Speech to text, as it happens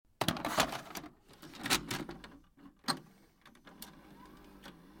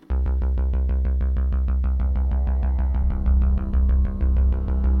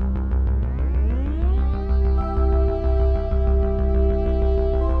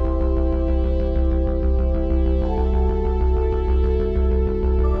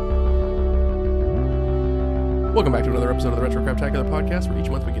Welcome back to another episode of the Retro Craptacular podcast, where each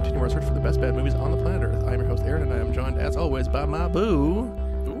month we continue our search for the best bad movies on the planet Earth. I'm your host, Aaron, and I am joined, as always, by my boo,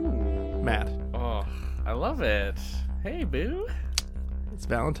 Matt. Oh, I love it. Hey, boo. It's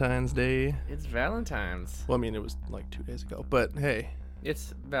Valentine's Day. It's Valentine's. Well, I mean, it was like 2 days ago, but hey.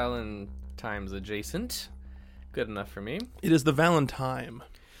 It's Valentine's adjacent. Good enough for me. It is the Valentine.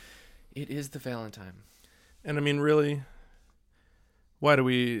 It is the Valentine. And I mean, really, why do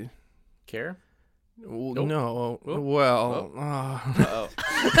we... Care? Well, Nope. no. Oh. Well, Uh-oh.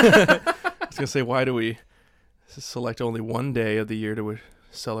 I was going to say, why do we select only one day of the year to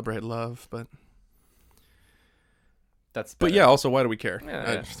celebrate love, but... That's But better. yeah, also, why do we care?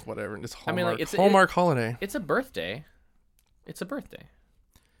 Yeah. Just whatever. It's Hallmark, I mean, like, it's Hallmark holiday. It's a birthday. It's a birthday.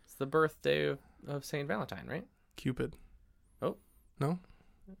 It's the birthday of Saint Valentine, right? Cupid. Oh. No?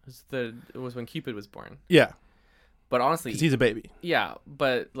 It was when Cupid was born. Yeah, But honestly, because he's a baby. yeah,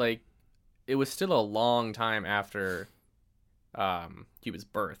 but like, it was still a long time after Cupid's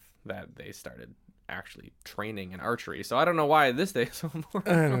birth that they started actually training in archery. So I don't know why this day is so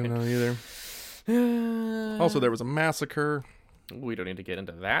important. I don't know either. Also, there was a massacre. We don't need to get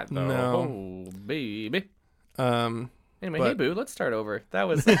into that though. No. Oh, baby. Anyway, But- hey boo, let's start over. That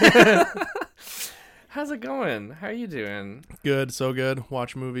was. How's it going? How are you doing? Good, so good.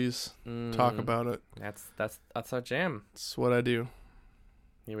 Watch movies, talk about it. That's our jam. It's what I do.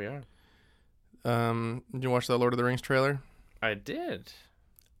 Here we are. Did you watch that Lord of the Rings trailer? I did.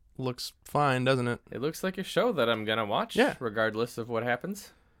 Looks fine, doesn't it? It looks like a show that I'm gonna watch. Yeah. Regardless of what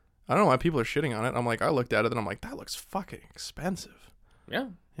happens. I don't know why people are shitting on it. I'm like, I looked at it and I'm like, that looks fucking expensive. Yeah.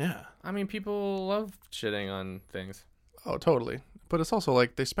 Yeah. I mean, people love shitting on things. Oh, totally. But it's also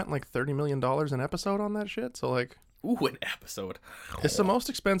like they spent like $30 million an episode on that shit. So like, Ooh, an episode. it's the most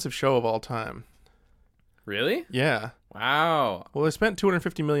expensive show of all time. Really? Yeah. Wow. Well, they spent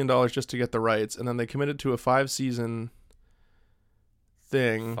 $250 million just to get the rights, and then they committed to a 5-season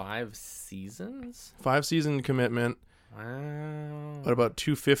thing. 5 seasons? 5-season commitment, Wow. but about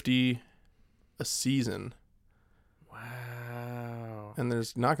 $250 a season. Wow. And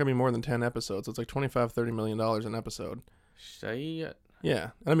there's not going to be more than 10 episodes. So it's like $25-30 million an episode. Shit. Yeah.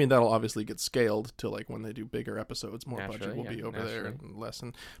 And I mean, that'll obviously get scaled to like when they do bigger episodes, more Naturally, budget will yeah, be over there naturally. and less.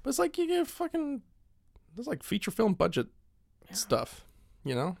 But it's like you get fucking, there's like feature film budget stuff,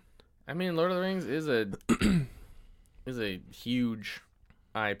 you know? I mean, Lord of the Rings is a huge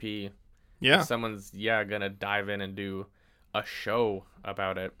IP. Yeah. If someone's gonna dive in and do a show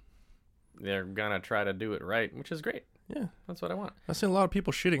about it, they're gonna try to do it right, which is great. Yeah. That's what I want. I've seen a lot of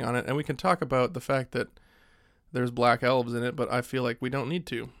people shitting on it, and we can talk about the fact that there's black elves in it, but I feel like we don't need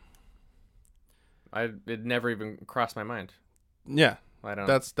to. It never even crossed my mind. Yeah. I don't.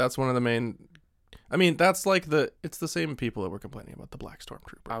 That's one of the main. I mean, that's like it's the same people that were complaining about the Black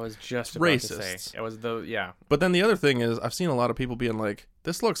Stormtrooper. I was just about Racists. to say it was the But then the other thing is, I've seen a lot of people being like,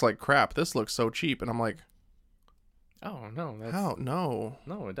 "This looks like crap. This looks so cheap," and I'm like, Oh no, that's "How? No,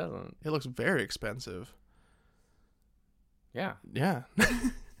 no, it doesn't. it looks very expensive." Yeah, Yeah.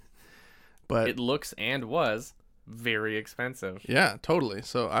 But it looks and was very expensive. yeah, totally.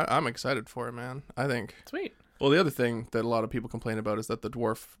 So I'm excited for it, man. I think. Sweet. Well, the other thing that a lot of people complain about is that the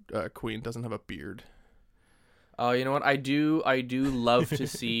dwarf queen doesn't have a beard. Oh, you know what? I do love to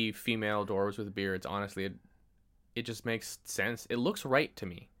see female dwarves with beards. Honestly, it just makes sense. It looks right to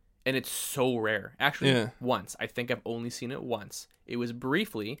me, and it's so rare. Actually, Yeah. once. I think I've only seen it once. It was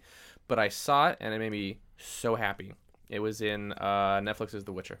briefly, but I saw it, and it made me so happy. It was in Netflix's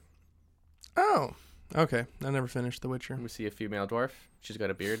The Witcher. Oh, okay. I never finished The Witcher. We see a female dwarf. She's got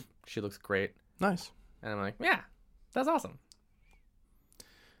a beard. She looks great, Nice. and I'm like, yeah, that's awesome.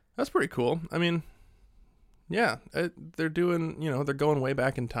 That's pretty cool. I mean, yeah, they're doing, they're going way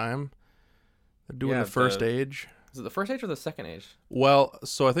back in time. They're doing Yeah, the first age. Is it the first age or the second age? Well,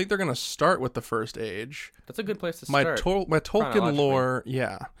 so I think they're going to start with the first age. That's a good place to My start. my Tolkien chronologically. lore,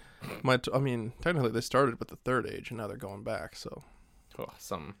 yeah. I mean, technically they started with the third age and now they're going back. So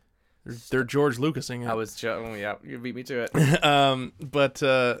Awesome. they're George Lucasing it. I was just, yeah, you beat me to it. But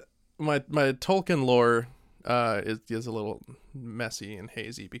my Tolkien lore is a little messy and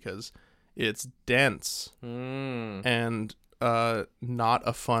hazy because it's dense and not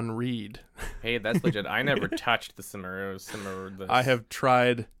a fun read. Hey, that's legit. I never touched the I have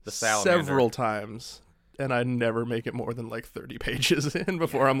tried the salamander. several times, and I never make it more than like 30 pages in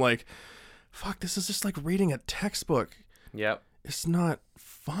before I'm like, fuck, this is just like reading a textbook. Yep, It's not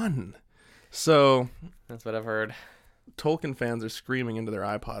fun. So that's what I've heard. Tolkien fans are screaming into their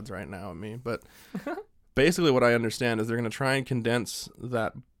iPods right now at me, but basically what I understand is they're going to try and condense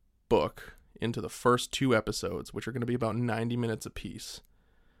that book into the first 2 episodes, which are going to be about 90 minutes apiece.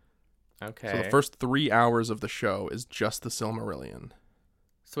 Okay. So the first 3 hours of the show is just the Silmarillion.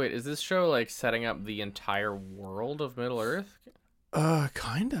 So wait, is this show like setting up the entire world of Middle Earth?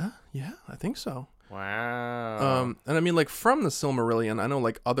 Kinda. Yeah, I think so. Wow. And I mean, like, from the Silmarillion, I know,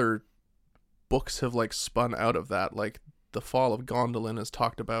 like, other books have, like, spun out of that. Like, the fall of Gondolin is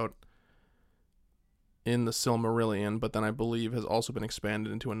talked about in the Silmarillion, but then I believe has also been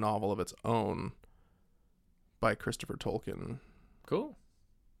expanded into a novel of its own by Christopher Tolkien. Cool.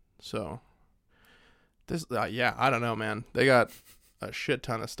 So, this, yeah, I don't know, man. They got a shit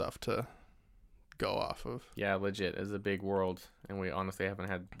ton of stuff to go off of. Yeah, legit. It's a big world, and we honestly haven't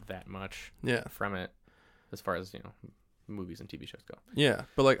had that much from it as far as, movies and TV shows go. Yeah,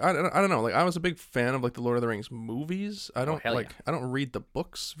 but like I don't know, like I was a big fan of like the Lord of the Rings movies. I don't I don't read the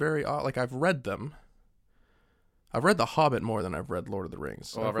books very often. Like I've read them. I've read The Hobbit more than I've read Lord of the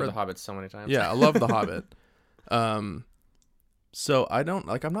Rings. Oh, I've read The Hobbit so many times. Yeah, I love The Hobbit. So I don't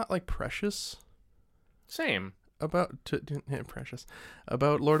like. I'm not like precious. Same. Precious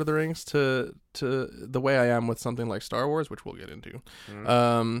about Lord of the Rings to the way I am with something like Star Wars, which we'll get into.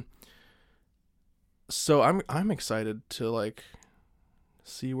 So I'm excited to like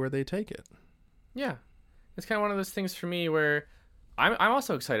see where they take it. Yeah, it's kind of one of those things for me where I'm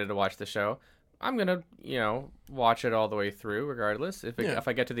also excited to watch the show. I'm gonna watch it all the way through regardless. If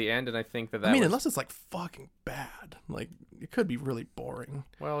I get to the end and I think that unless it's like fucking bad, like it could be really boring.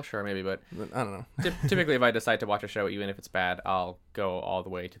 Well, sure, maybe, but I don't know. Typically, if I decide to watch a show, even if it's bad, I'll go all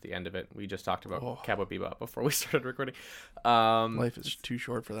the way to the end of it. We just talked about Cowboy Bebop before we started recording. Life is too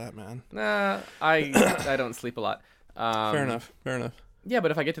short for that, man. Nah, I don't sleep a lot. Fair enough. Yeah,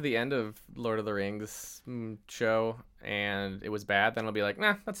 but if I get to the end of Lord of the Rings show and it was bad, then I'll be like,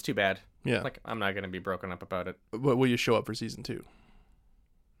 nah, that's too bad. Yeah. Like, I'm not going to be broken up about it. But will you show up for season 2?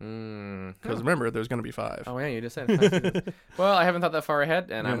 Because remember, there's going to be 5. Oh, yeah, you just said 5 seasons. Well, I haven't thought that far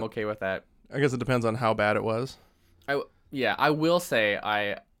ahead, and I'm okay with that. I guess it depends on how bad it was. I will say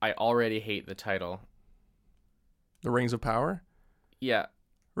I already hate the title. The Rings of Power? Yeah.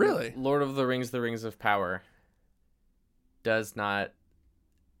 Really? Lord of the Rings of Power does not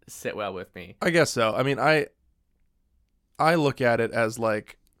sit well with me. I guess so. I mean, I look at it as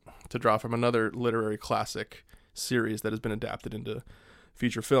like, to draw from another literary classic series that has been adapted into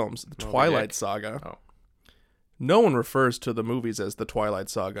feature films, the Twilight Saga. Oh. No one refers to the movies as the Twilight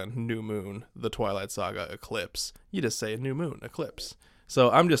Saga New Moon, the Twilight Saga Eclipse. You just say New Moon, Eclipse.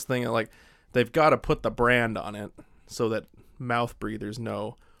 So I'm just thinking like they've got to put the brand on it so that mouth breathers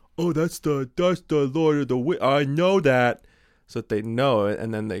know, oh, that's the Lord of the I know that. So that they know it,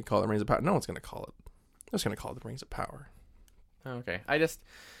 and then they call it Rings of Power. No one's going to call it. They're just going to call it the Rings of Power. Okay.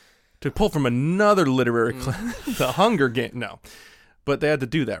 To pull from another literary the Hunger Game. No. But they had to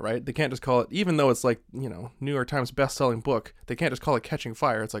do that, right? They can't just call it, even though it's like, New York Times best-selling book, they can't just call it Catching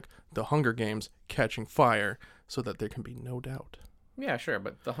Fire. It's like The Hunger Games Catching Fire, so that there can be no doubt. Yeah, sure,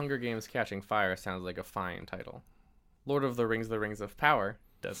 but The Hunger Games Catching Fire sounds like a fine title. Lord of the Rings of Power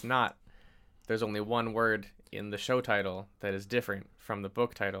does not. There's only one word in the show title that is different from the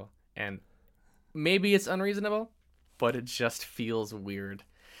book title, and maybe it's unreasonable, but it just feels weird.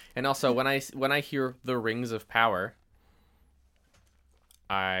 And also, when I hear the Rings of Power,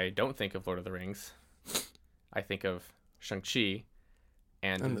 I don't think of Lord of the Rings. I think of Shang-Chi,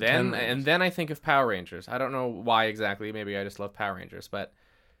 and then I think of Power Rangers. I don't know why exactly. Maybe I just love Power Rangers, but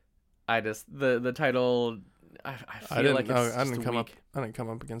I just the title. I feel like it's I didn't come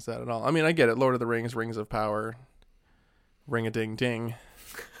up against that at all. I mean, I get it. Lord of the Rings, Rings of Power, ring-a-ding-ding.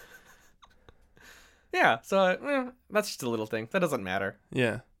 Yeah, so that's just a little thing. That doesn't matter.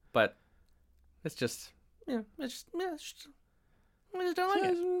 Yeah. But it's just, I just don't like it.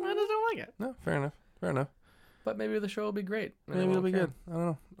 I just don't like it. No, fair enough. But maybe the show will be great. Maybe it'll be good. I don't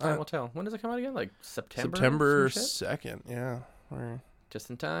know. Time will tell. When does it come out again? Like September? September 2nd, yeah. Just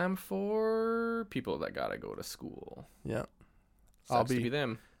in time for people that gotta go to school. Yeah. I'll be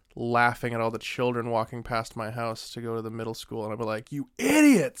them. Laughing at all the children walking past my house to go to the middle school, and I'll be like, you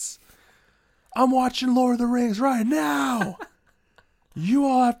idiots! I'm watching Lord of the Rings right now! You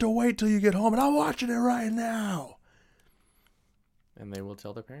all have to wait till you get home, and I'm watching it right now! And they will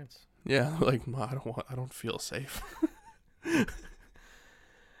tell their parents. Yeah, like, I don't feel safe. Yeah.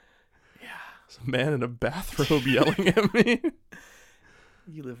 There's a man in a bathrobe yelling at me.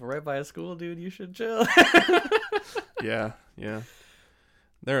 You live right by a school, dude. You should chill. Yeah.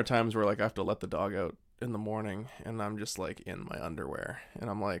 There are times where like I have to let the dog out in the morning, and I'm just like in my underwear, and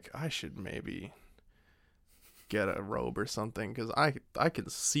I'm like, I should maybe get a robe or something, because I can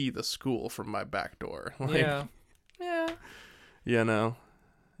see the school from my back door. Like, yeah.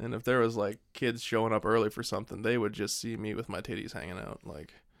 And if there was like kids showing up early for something, they would just see me with my titties hanging out.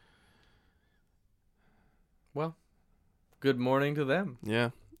 Like, Well, good morning to them. Yeah.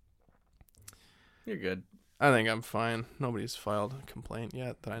 You're good. I think I'm fine. Nobody's filed a complaint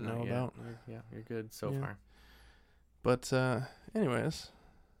yet that I know about. You're good so far. But anyways,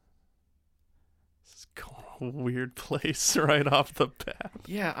 this is going a weird place right off the bat.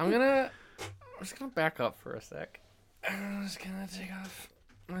 Yeah, I'm just gonna back up for a sec. I'm just gonna take off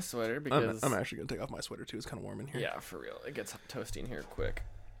my sweater because I'm actually gonna take off my sweater too. It's kind of warm in here. Yeah, for real. It gets toasty in here quick.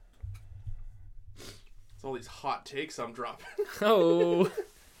 It's all these hot takes I'm dropping. Oh.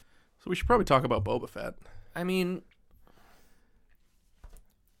 So we should probably talk about Boba Fett. I mean,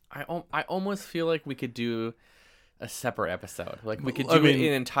 I almost feel like we could do a separate episode. Like we could do an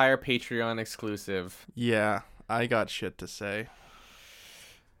entire Patreon exclusive. Yeah, I got shit to say.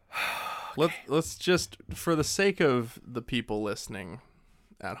 Let's just, for the sake of the people listening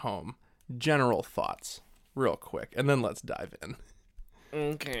at home, general thoughts real quick, and then let's dive in.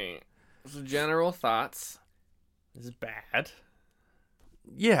 Okay. So general thoughts is bad.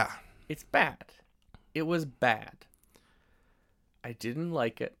 Yeah. It's bad. It was bad. I didn't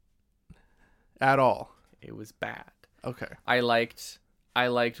like it. At all. It was bad. Okay. I liked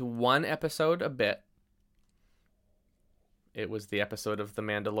one episode a bit. It was the episode of The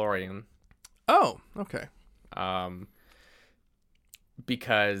Mandalorian. Oh, okay.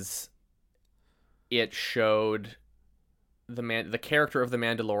 Because it showed the character of the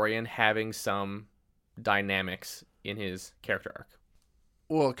Mandalorian having some dynamics in his character arc.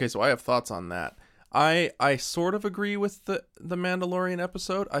 Well, okay, so I have thoughts on that. I sort of agree with the Mandalorian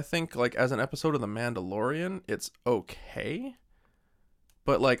episode. I think, like, as an episode of The Mandalorian, it's okay.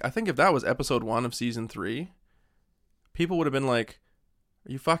 But, like, I think if that was episode 1 of season 3, people would have been like,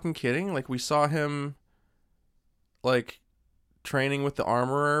 are you fucking kidding? Like, we saw him, like, training with the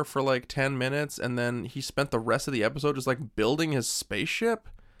armorer for, like, 10 minutes, and then he spent the rest of the episode just, like, building his spaceship?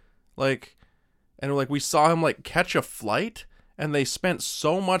 Like, and, like, we saw him, like, catch a flight? And they spent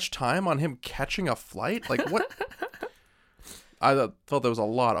so much time on him catching a flight? Like, what? I thought there was a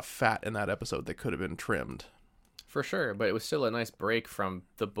lot of fat in that episode that could have been trimmed. For sure, but it was still a nice break from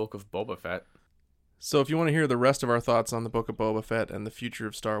the Book of Boba Fett. So if you want to hear the rest of our thoughts on the Book of Boba Fett and the future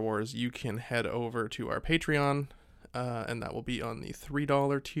of Star Wars, you can head over to our Patreon, and that will be on the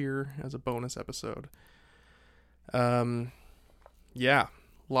 $3 tier as a bonus episode. Yeah,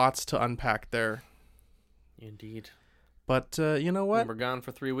 lots to unpack there. Indeed. But you know what? We're gone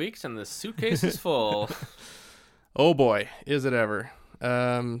for 3 weeks and the suitcase is full. Oh boy, is it ever.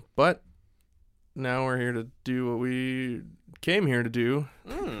 But now we're here to do what we came here to do.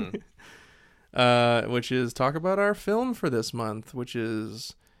 Which is talk about our film for this month, which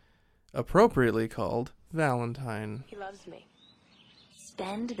is appropriately called Valentine. He loves me.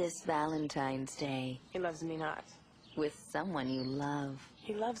 Spend this Valentine's Day He loves me not. with someone you love,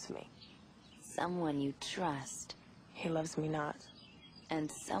 He loves me. someone you trust, He loves me not. and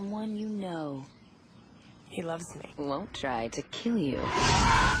someone you know He loves me. won't try to kill you.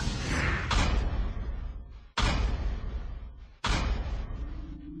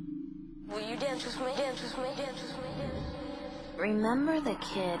 Will you dance with me? Dance with me? Dance with me? Remember the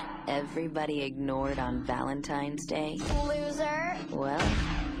kid everybody ignored on Valentine's Day? Loser. Well,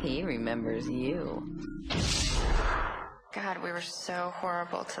 he remembers you. God, we were so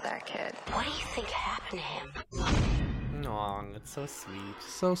horrible to that kid. What do you think happened to him? Aw, it's so sweet.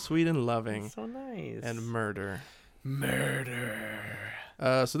 So sweet and loving. So nice. And murder. Murder.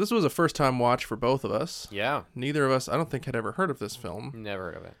 So this was a first-time watch for both of us. Yeah. Neither of us, I don't think, had ever heard of this film. Never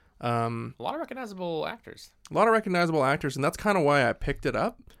heard of it. A A lot of recognizable actors. lot of recognizable actors, and that's kind of why I picked it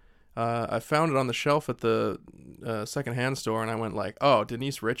up. I found it on the shelf at the secondhand store, and I went like, oh,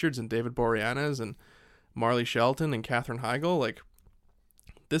 Denise Richards and David Boreanaz and Marley Shelton and Katherine Heigl. Like,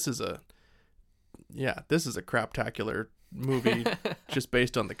 this is a craptacular movie just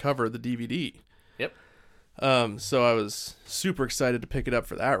based on the cover of the DVD. Yep. So I was super excited to pick it up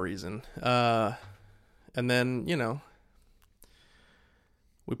for that reason. And then, you know,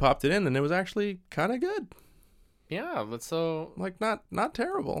 we popped it in and it was actually kind of good. Yeah, but so Like, not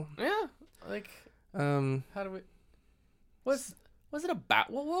terrible. yeah, like Um, how do we? Was it about?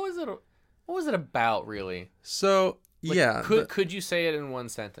 What was it? What was it about really? so Like, yeah. Could you say it in one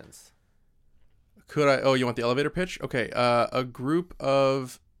sentence? Could I? Oh, you want the elevator pitch? Okay. A group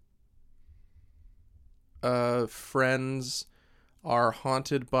of friends are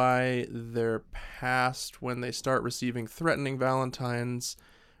haunted by their past when they start receiving threatening Valentines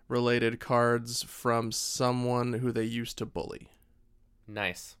related cards from someone who they used to bully.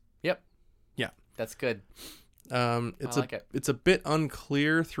 Nice. Yep. Yeah. That's good. It's I like it. It's a bit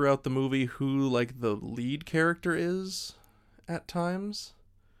unclear throughout the movie who like the lead character is at times.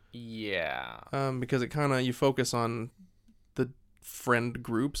 Yeah. Because it kind of, you focus on the friend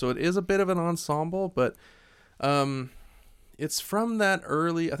group, so it is a bit of an ensemble, but it's from that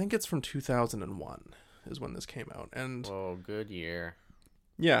early, I think it's from 2001 is when this came out. And Oh, good year.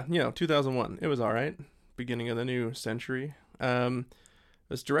 yeah, 2001. It was all right. Beginning of the new century. It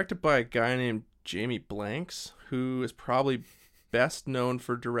was directed by a guy named Jamie Blanks, who is probably best known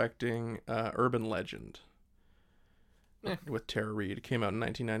for directing Urban Legend with Tara Reid. It came out in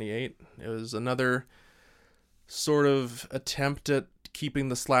 1998. It was another sort of attempt at keeping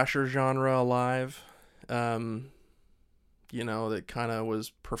the slasher genre alive. That kind of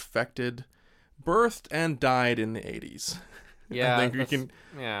was perfected, birthed, and died in the 80s. Yeah, I think we can.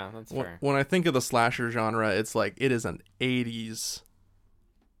 Yeah, that's fair. When I think of the slasher genre, it's like it is an 80s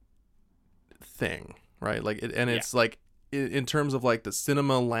thing, right? Like, it's like in terms of like the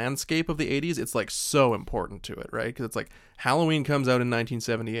cinema landscape of the 80s, it's like so important to it, right? Because it's like Halloween comes out in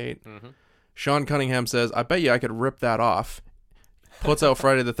 1978. Mm-hmm. Sean Cunningham says, "I bet you I could rip that off." Puts out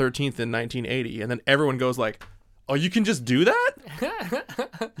Friday the 13th in 1980, and then everyone goes like, "Oh, you can just do that?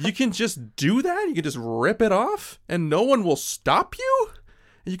 You can just do that? You can just rip it off and no one will stop you?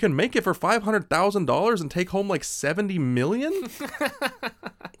 You can make it for $500,000 and take home like $70 million?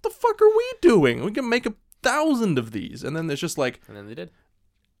 What the fuck are we doing? We can make 1,000 of these." And then there's just like, And then they did.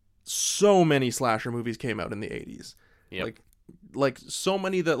 so many slasher movies came out in the 80s. Yep. Like so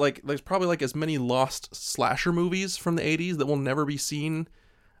many that like there's probably like as many lost slasher movies from the 80s that will never be seen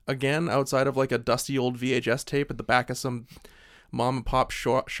again outside of like a dusty old VHS tape at the back of some mom and pop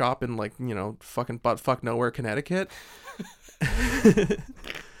shop in like, fucking buttfuck nowhere, Connecticut.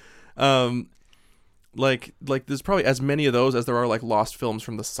 Like there's probably as many of those as there are like lost films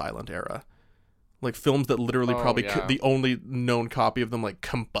from the silent era. Like films that literally the only known copy of them like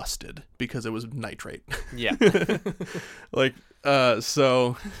combusted because it was nitrate. Yeah. Like, yeah,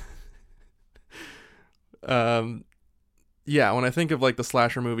 when I think of like the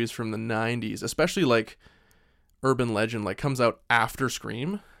slasher movies from the 90s, especially like Urban Legend, like comes out after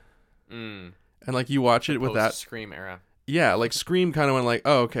Scream. Mm. And like you watch it with that Scream era. Yeah, like Scream kind of went like,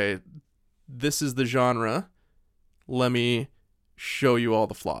 "Oh, okay, this is the genre. Let me show you all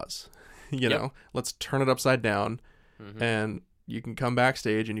the flaws." Let's turn it upside down, and you can come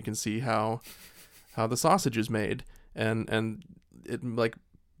backstage and you can see how the sausage is made, and it like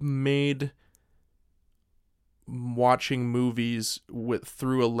made watching movies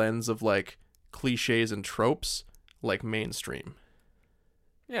through a lens of like cliches and tropes like mainstream.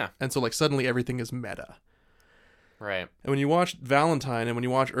 Yeah. And so like suddenly everything is meta. Right. And when you watch Valentine and when you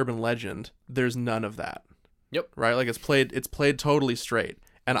watch Urban Legend, there's none of that. Yep. Right? Like it's played totally straight.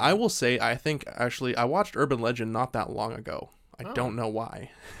 And I will say, I think actually I watched Urban Legend not that long ago. I don't know why.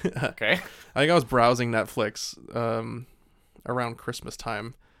 Okay. I think I was browsing Netflix around Christmas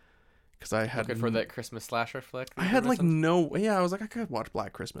time because I had Looking for that Christmas slasher flick. I had like I was like I could watch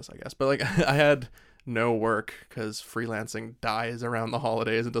Black Christmas, I guess, but like I had no work because freelancing dies around the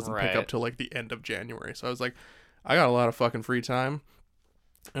holidays. It doesn't pick up till like the end of January. So I was like, I got a lot of fucking free time.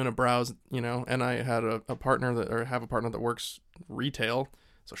 And a browse, and I had have a partner that works retail,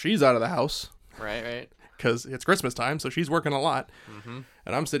 so she's out of the house. Right. Because it's Christmas time, so she's working a lot. Mm-hmm.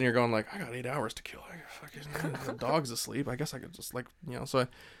 And I'm sitting here going like, I got 8 hours to kill. The dog's asleep. I guess I could just so I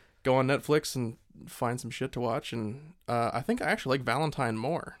go on Netflix and find some shit to watch. And I think I actually like Valentine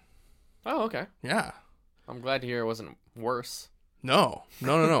more. Oh, okay. Yeah. I'm glad to hear it wasn't worse. No.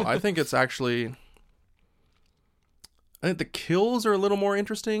 I think it's actually... I think the kills are a little more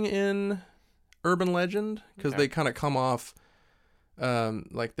interesting in Urban Legend because they kind of come off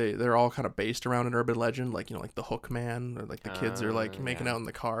like they're all kind of based around an urban legend, like like the Hook Man, or like the kids are like making out in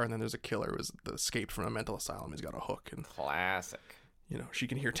the car, and then there's a killer who's escaped from a mental asylum. He's got a hook, and classic. She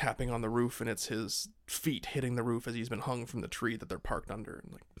can hear tapping on the roof, and it's his feet hitting the roof as he's been hung from the tree that they're parked under,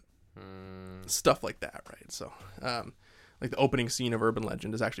 and like stuff like that, right? So, like the opening scene of Urban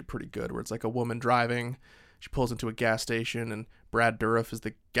Legend is actually pretty good, where it's like a woman driving. She pulls into a gas station, and Brad Dourif is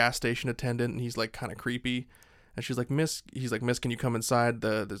the gas station attendant, and he's like kind of creepy. And she's like, "Miss," he's like, "Miss, can you come inside?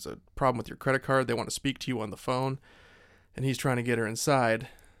 There's a problem with your credit card. They want to speak to you on the phone." And he's trying to get her inside,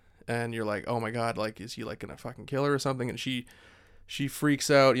 and you're like, "Oh my god, like, is he like gonna fucking kill her or something?" And she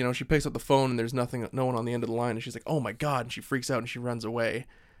freaks out. She picks up the phone, and there's no one on the end of the line, and she's like, "Oh my god!" And she freaks out and she runs away.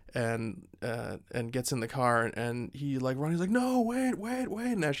 And gets in the car, and he like runs. He's like, "No, wait!"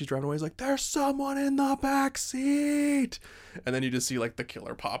 And as she's driving away, he's like, "There's someone in the back seat!" And then you just see like the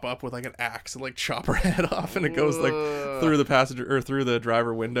killer pop up with like an axe and like chop her head off, and it goes like through the passenger or through the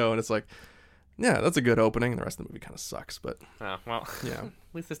driver window, and it's like, yeah, that's a good opening. The rest of the movie kind of sucks, but oh well, yeah, at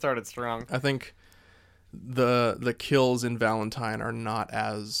least it started strong. I think the kills in Valentine are not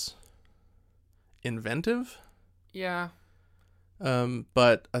as inventive. Yeah.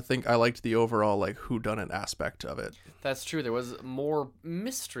 But I think I liked the overall like whodunit aspect of it. That's true. There was more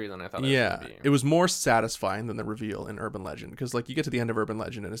mystery than I thought Yeah, there was going to be. it was more satisfying than the reveal in Urban Legend, because like you get to the end of Urban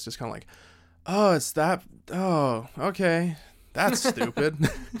Legend and it's just kind of like, oh, it's that. Oh, okay, that's stupid.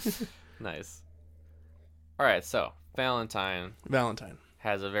 Nice. All right, so Valentine Valentine.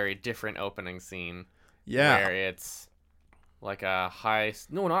 has a very different opening scene. Yeah, Where it's like a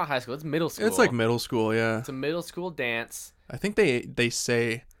no, not high school. It's middle school. it's like middle school. Yeah, It's a middle school dance. I think they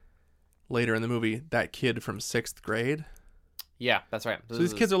say later in the movie that kid from 6th grade. Yeah, that's right. So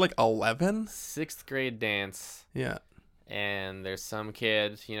these kids are like 11. 6th grade dance. Yeah, And there's some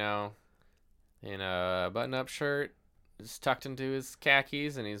kid, you know, in a button-up shirt, just tucked into his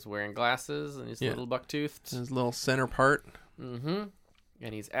khakis, and he's wearing glasses, and he's a little buck-toothed. his little center part. Mm-hmm.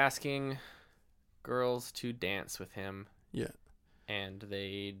 And he's asking girls to dance with him. Yeah. And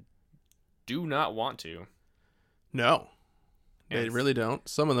they do not want to. No, they And really don't.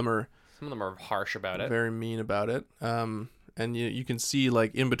 Some of them are harsh about it. very mean about it. And you can see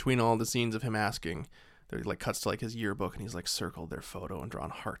like in between all the scenes of him asking, there like cuts to like his yearbook, and he's like circled their photo and drawn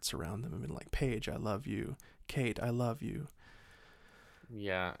hearts around them and been like, Paige, I love you. Kate, I love you.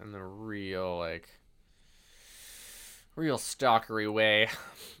 Yeah, in the real stalkery way.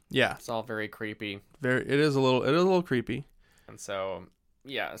 Yeah, It's all very creepy. it is a little creepy. And so,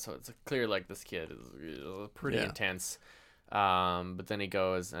 yeah, so it's clear like this kid is pretty Yeah. intense. But then he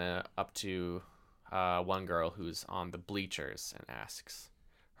goes up to one girl who's on the bleachers and asks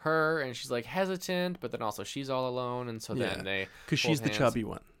her, and she's like hesitant, but then also she's all alone, and so then they because hold she's the hands. chubby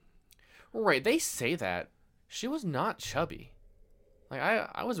one. Right, they say that. She was not chubby. Like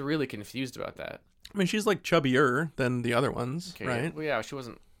I was really confused about that. I mean, she's like chubbier than the other ones, Okay, right? well, yeah, she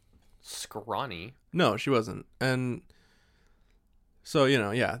wasn't scrawny. No, she wasn't. And so,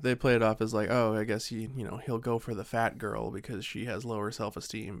 yeah, they play it off as like, oh, I guess he'll go for the fat girl because she has lower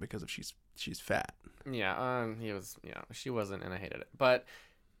self-esteem because of she's fat. Yeah, she wasn't, and I hated it. But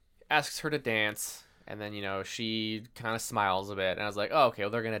asks her to dance, and then, she kind of smiles a bit, and I was like, oh, okay, well,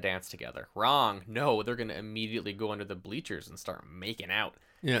 they're going to dance together. Wrong. No, they're going to immediately go under the bleachers and start making out.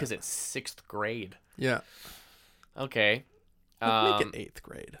 Yeah. Because it's 6th grade. Yeah. Okay. Like, make it 8th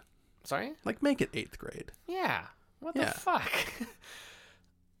grade. Sorry? Like, make it 8th grade. Yeah. What the Yeah. fuck?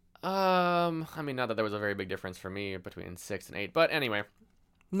 I mean, not that there was a very big difference for me between 6 and 8, but anyway.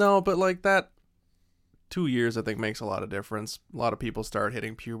 No, but like that 2 years, I think, makes a lot of difference. A lot of people start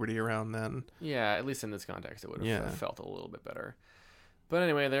hitting puberty around then. Yeah, at least in this context, it would have Yeah. felt a little bit better. But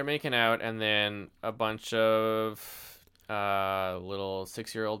anyway, they're making out, and then a bunch of little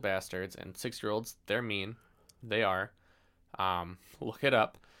 6-year-old bastards, and 6-year-olds, they're mean. They are. Look it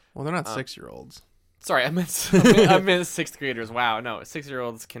up. Well, they're not 6-year-olds. Sorry, I meant 6th graders. Wow, no,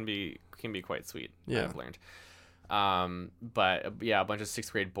 6-year-olds can be quite sweet. Yeah. I've learned. But yeah, a bunch of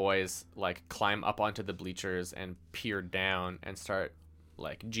 6th grade boys like climb up onto the bleachers and peer down and start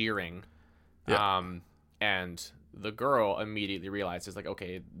like jeering. Yeah. And the girl immediately realizes like,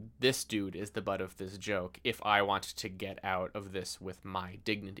 okay, this dude is the butt of this joke. If I want to get out of this with my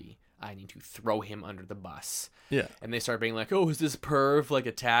dignity, I need to throw him under the bus. Yeah. And they start being like, oh, is this perv like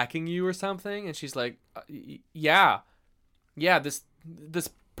attacking you or something? And she's like, yeah, this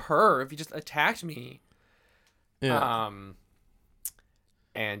perv, he just attacked me. Yeah.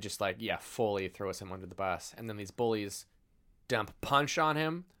 And just like, yeah, fully throws him under the bus. And then these bullies dump punch on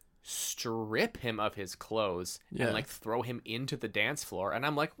him, strip him of his clothes, Yeah. and like throw him into the dance floor. And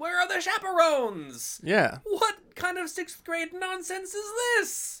I'm like, where are the chaperones? Yeah. What kind of 6th grade nonsense is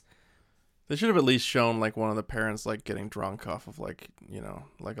this? They should have at least shown like one of the parents like getting drunk off of like,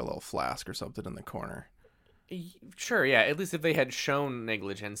 like a little flask or something in the corner. Sure, yeah. At least if they had shown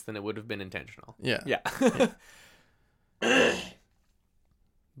negligence, then it would have been intentional. Yeah. Yeah.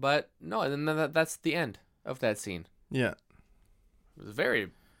 But no, and then that's the end of that scene. Yeah. It was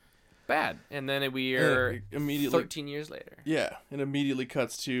very bad. And then we are immediately 13 years later. Yeah, it immediately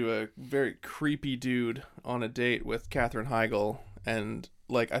cuts to a very creepy dude on a date with Katherine Heigl, and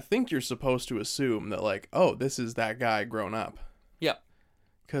like I think you're supposed to assume that like, oh, this is that guy grown up, Yep.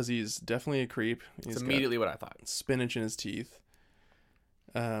 because he's definitely a creep. He's It's got immediately what I thought. spinach in his teeth.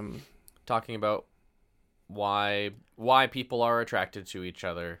 Talking about why people are attracted to each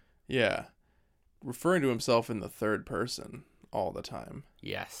other. Yeah, referring to himself in the third person all the time.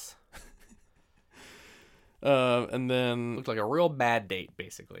 Yes. And then Looked like a real bad date,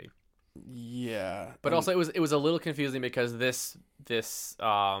 basically. yeah, But also it was a little confusing because this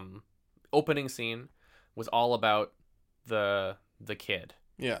opening scene was all about the kid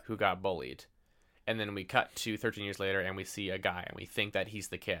yeah, who got bullied. and then we cut to 13 years later, and we see a guy, and we think that he's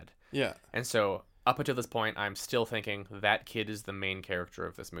the kid. Yeah. And so up until this point, I'm still thinking that kid is the main character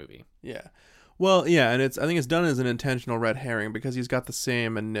of this movie. Yeah. Well, yeah, and I think it's done as an intentional red herring because he's got the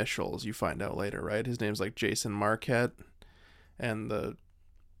same initials. You find out later, right? His name's like Jason Marquette, and the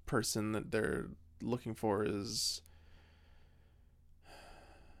person that they're looking for is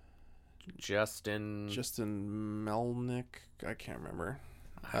Justin Melnick. I can't remember.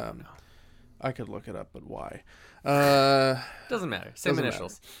 I don't know. I could look it up, but why? Doesn't matter. Same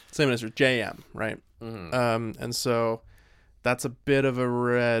initials. Same initials. JM, right? Mm-hmm. And so that's a bit of a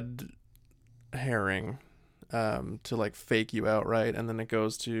red herring, to like fake you out, right? And then it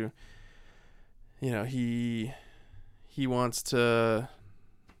goes to, he wants to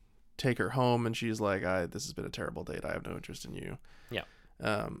take her home, and she's like, this has been a terrible date. I have no interest in you. Yeah.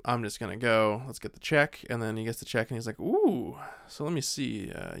 I'm just gonna go. Let's get the check. And then he gets the check, and he's like, "Ooh, so let me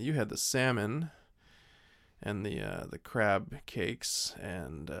see. You had the salmon and the crab cakes,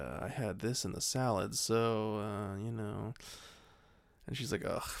 and I had this in the salad. So And she's like,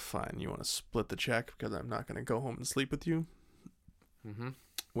 "Ugh, fine. You want to split the check because I'm not gonna go home and sleep with you." Mm-hmm.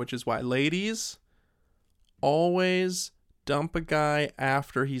 Which is why ladies always dump a guy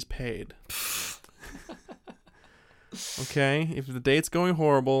after he's paid. Okay, if the date's going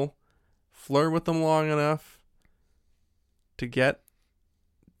horrible, flirt with them long enough to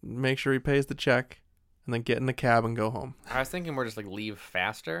make sure he pays the check, and then get in the cab and go home. I was thinking more just like leave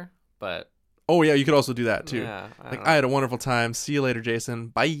faster, but Oh yeah, you could also do that too. yeah, I had a wonderful time. See you later, Jason.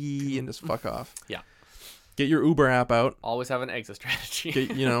 Bye, and just fuck off. Yeah. Get your Uber app out. Always have an exit strategy.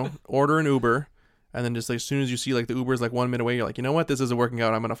 Get, order an Uber. And then just like as soon as you see like the Uber's like 1 minute away, you're like, you know what, this isn't working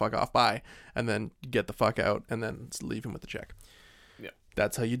out. I'm gonna fuck off. Bye. And then get the fuck out, and then leave him with the check. Yeah,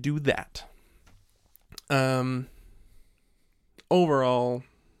 that's how you do that. Overall,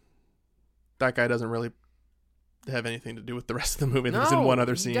 that guy doesn't really have anything to do with the rest of the movie. There's in one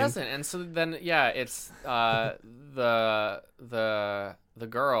other scene. He doesn't. And so then it's the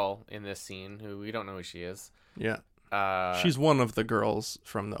girl in this scene who we don't know who she is. Yeah. She's one of the girls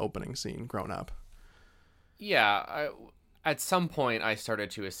from the opening scene, grown up. Yeah, at some point I started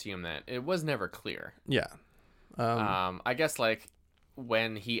to assume that. It was never clear. Yeah. I guess like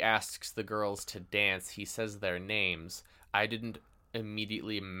when he asks the girls to dance, he says their names. I didn't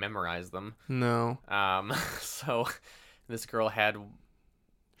immediately memorize them. No. So this girl had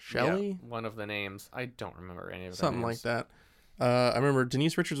Shelley? one of the names. I don't remember any of the Something names. like that. I remember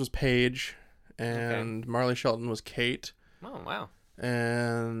Denise Richards was Paige, and Marley Shelton was Kate. Oh, wow.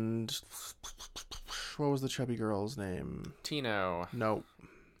 And what was the chubby girl's name? Tino. No.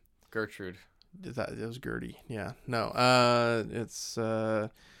 Gertrude. It was Gertie. Yeah. No. It's Dorothy.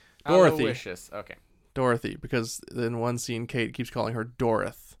 Aloysius. Okay. Dorothy, because in one scene Kate keeps calling her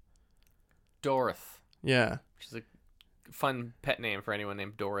Dorothy. Doroth. Yeah. Which is a fun pet name for anyone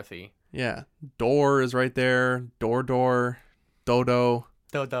named Dorothy. Yeah. Door is right there. Dodo. Dodo.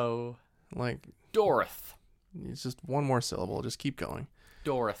 Like Doroth. it's just one more syllable. Just keep going.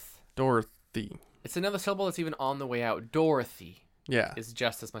 Doroth. Dorothy. It's another syllable that's even on the way out. Dorothy Yeah. is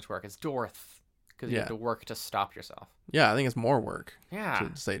just as much work as Doroth. Because you have to work to stop yourself. Yeah, I think it's more work Yeah.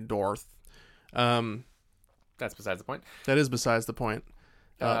 to say Dorth. That's besides the point. That is besides the point.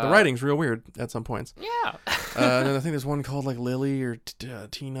 The writing's real weird at some points. Yeah. And then I think there's one called like Lily or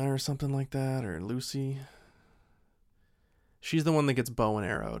Tina or something like that, or Lucy. She's the one that gets bow and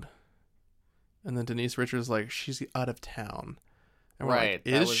arrowed. And then Denise Richards, like, she's out of town. And we're Right.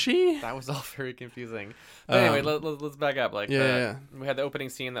 like, she? That was all very confusing. But anyway, let's back up. Like, Yeah. We had the opening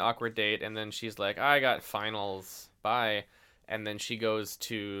scene, the awkward date, and then she's like, I got finals. Bye. And then she goes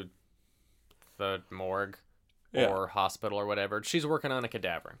to the morgue or hospital or whatever. She's working on a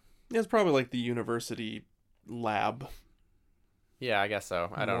cadaver. Yeah, it's probably like the university lab. Yeah, I guess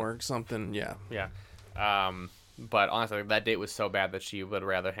so. I don't know. Morgue, something, yeah. Yeah. But honestly, that date was so bad that she would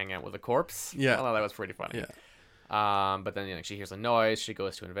rather hang out with a corpse. Yeah. Although that was pretty funny. Yeah. But then she hears a noise. She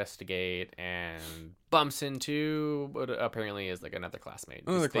goes to investigate and bumps into what apparently is like another classmate.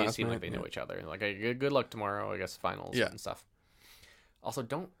 They seem like they know each other. Like, good luck tomorrow, I guess, finals and stuff. Also,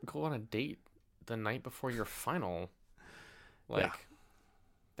 don't go on a date the night before your final. Like,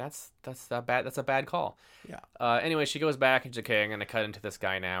 that's a bad call. Yeah. Anyway, she goes back and she's okay, I'm gonna cut into this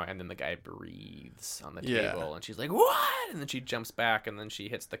guy now, and then the guy breathes on the table, and she's like, "What?" And then she jumps back, and then she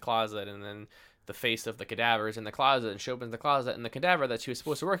hits the closet, and then the face of the cadaver is in the closet, and she opens the closet, and the cadaver that she was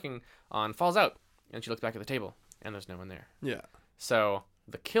supposed to be working on falls out, and she looks back at the table, and there's no one there. Yeah. So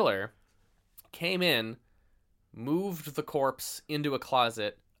the killer came in, moved the corpse into a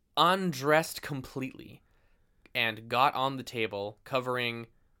closet, undressed completely, and got on the table, covering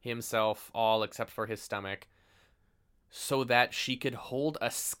himself, all except for his stomach, so that she could hold a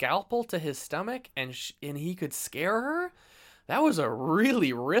scalpel to his stomach and he could scare her. That was a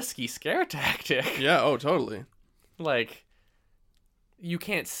really risky scare tactic. Yeah, oh, totally. Like, you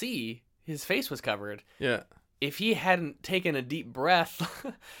can't see. His face was covered. Yeah. If he hadn't taken a deep breath,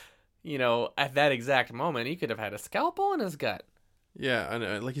 at that exact moment, he could have had a scalpel in his gut. Yeah,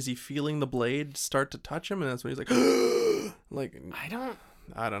 and like, is he feeling the blade start to touch him? And that's when he's like, like,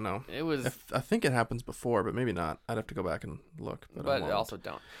 I don't know. It was. I think it happens before, but maybe not. I'd have to go back and look. But also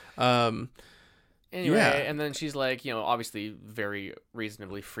don't. Anyway, yeah. And then she's like, obviously very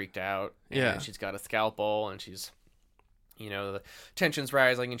reasonably freaked out. And Yeah. she's got a scalpel, and she's, the tension's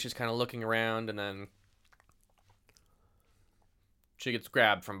rising, and she's kind of looking around, and then she gets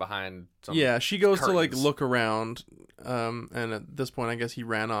grabbed from behind some Yeah, she goes to like curtains. look around, and at this point, I guess he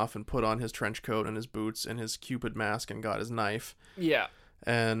ran off and put on his trench coat and his boots and his Cupid mask and got his knife. Yeah.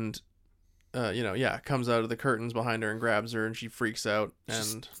 And, comes out of the curtains behind her and grabs her, and she freaks out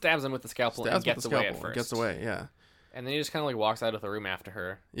and Stabs him with the scalpel and gets away at first. Gets away, yeah. And then he just kind of like walks out of the room after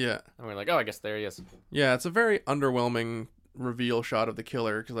her. Yeah. And we're like, oh, I guess there he is. Yeah, it's a very underwhelming reveal shot of the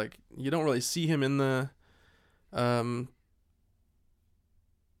killer, because like you don't really see him in the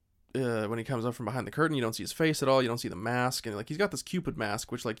when he comes up from behind the curtain. You don't see his face at all. You don't see the mask, and like he's got this Cupid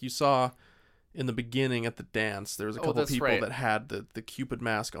mask, which like you saw in the beginning at the dance. There was a couple people that had the Cupid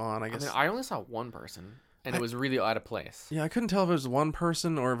mask on. I guess I only saw one person, and it was really out of place. Yeah, I couldn't tell if it was one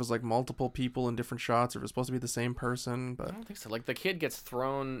person or if it was like multiple people in different shots, or if it was supposed to be the same person. But I don't think so. Like, the kid gets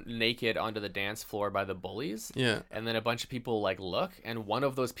thrown naked onto the dance floor by the bullies. Yeah. And then a bunch of people like look, and one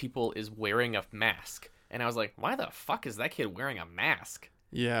of those people is wearing a mask. And I was like, why the fuck is that kid wearing a mask?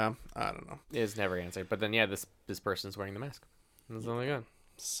 Yeah, I don't know. It's never answered. But then, yeah, this person's wearing the mask. That's all I got.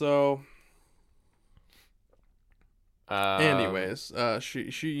 So, anyways,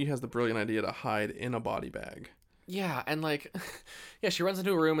 she has the brilliant idea to hide in a body bag. Yeah, and like, yeah, she runs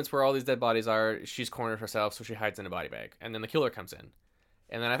into a room. It's where all these dead bodies are. She's cornered herself, so she hides in a body bag. And then the killer comes in.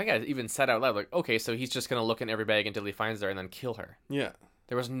 And then I think I even said out loud, like, okay, so he's just going to look in every bag until he finds her and then kill her. Yeah.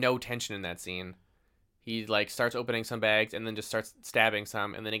 There was no tension in that scene. He like starts opening some bags and then just starts stabbing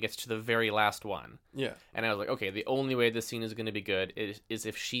some, and then he gets to the very last one. Yeah. And I was like, okay, the only way this scene is going to be good is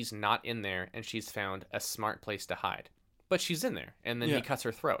if she's not in there and she's found a smart place to hide. But she's in there, and then he cuts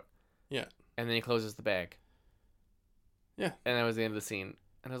her throat. Yeah. And then he closes the bag. Yeah. And that was the end of the scene.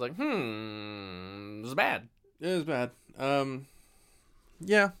 And I was like, it was bad. It was bad.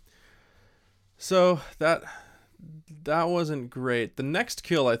 Yeah. So that wasn't great. The next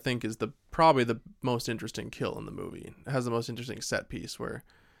kill, I think, is probably the most interesting kill in the movie. It has the most interesting set piece where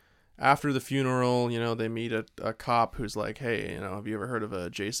after the funeral, they meet a cop who's like, hey, have you ever heard of a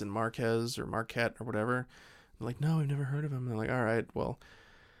Jason Marquez or Marquette or whatever? I'm like, no, I've never heard of him. And they're like, all right, well,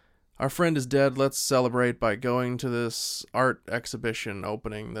 our friend is dead. Let's celebrate by going to this art exhibition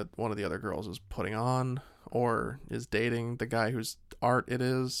opening that one of the other girls is putting on or is dating the guy whose art it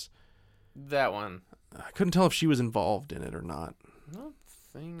is. That one. I couldn't tell if she was involved in it or not. I don't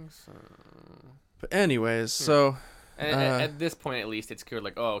think so. But anyways, so... at this point, at least, it's clear,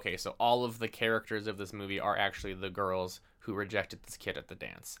 like, oh, okay, so all of the characters of this movie are actually the girls who rejected this kid at the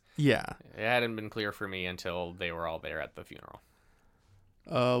dance. Yeah. It hadn't been clear for me until they were all there at the funeral.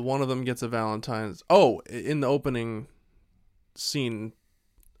 One of them gets a Valentine's... Oh, in the opening scene,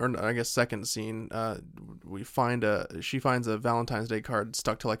 or I guess second scene, she finds a Valentine's Day card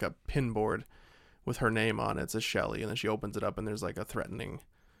stuck to like a pin board with her name on it. It says Shelley, and then she opens it up and there's like a threatening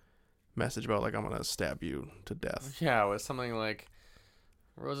message about like, I'm gonna stab you to death. Yeah, it was something like,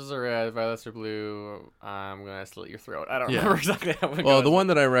 roses are red, violets are blue, I'm gonna slit your throat. I don't remember exactly how it goes. Well, the one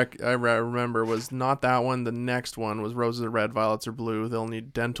that I remember was not that one. The next one was roses are red, violets are blue, they'll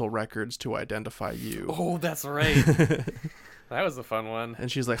need dental records to identify you. Oh, that's right. That was a fun one.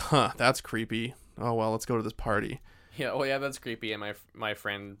 And she's like, that's creepy. Oh well, let's go to this party. Yeah, oh yeah, that's creepy. And my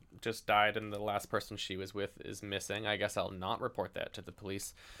friend just died, and the last person she was with is missing. I guess I'll not report that to the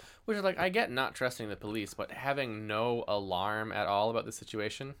police. Which is like, I get not trusting the police, but having no alarm at all about the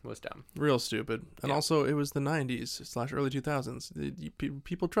situation was dumb. Real stupid. And also, it was the 90s / early 2000s.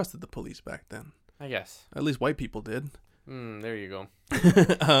 People trusted the police back then. I guess. At least white people did. There you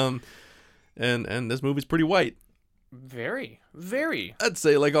go. And this movie's pretty white. Very, very. I'd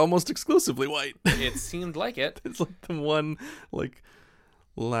say like almost exclusively white. It seemed like it. It's like the one like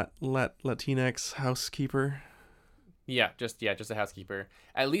Latinx housekeeper. Yeah, just a housekeeper.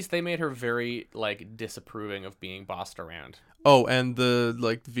 At least they made her very like disapproving of being bossed around. Oh, and the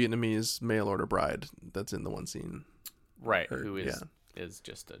like Vietnamese mail order bride that's in the one scene. Right, who is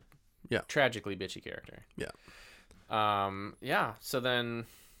just a tragically bitchy character. Yeah. Yeah, so then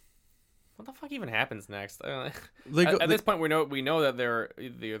What the fuck even happens next? At this point, we know that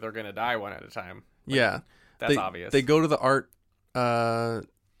they're gonna die one at a time. Yeah, that's obvious. They go to the art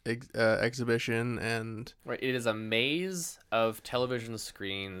exhibition, and right, it is a maze of television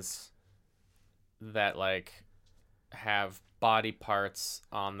screens that like have body parts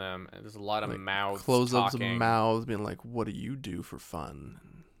on them. And there's a lot of like, mouths, close-ups talking. of mouths, being like, "What do you do for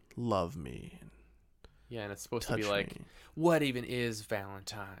fun? Love me." Yeah, and it's supposed to be like, me. what even is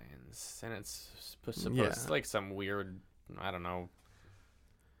Valentine's? And it's supposed like some weird, I don't know.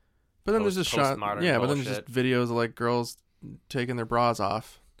 But then there's just shot, but then there's just videos of like girls taking their bras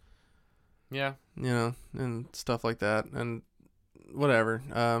off. Yeah, and stuff like that, and whatever.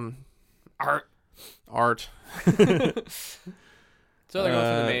 Art. So they're going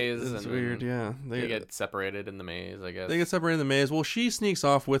through the maze. It's weird, yeah. They get separated in the maze, I guess. They get separated in the maze. Well, she sneaks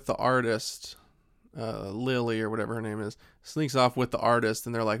off with the artist, Lily or whatever her name is, sneaks off with the artist,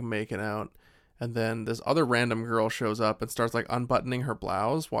 and they're like making out. And then this other random girl shows up and starts like unbuttoning her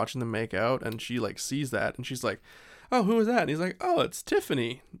blouse, watching them make out, and she like sees that, and she's like, "Oh, who is that?" And he's like, "Oh, it's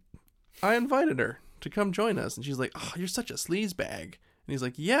Tiffany. I invited her to come join us." And she's like, "Oh, you're such a sleazebag." And he's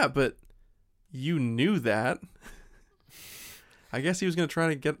like, "Yeah, but you knew that." I guess he was gonna try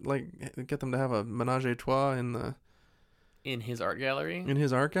to get them to have a menage a trois in his art gallery. In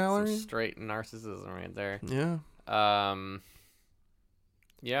his art gallery, some straight narcissism right there. Yeah.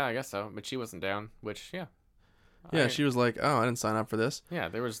 Yeah, I guess so. But she wasn't down. Which, yeah. Yeah, she was like, "Oh, I didn't sign up for this." Yeah,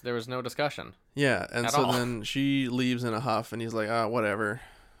 there was no discussion. Yeah, and so then she leaves in a huff, and he's like, "Oh, whatever.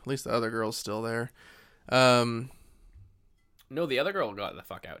 At least the other girl's still there." No, the other girl got the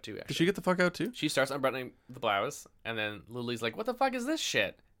fuck out too, actually. Did she get the fuck out too? She starts unbuttoning the blouse, and then Lily's like, "What the fuck is this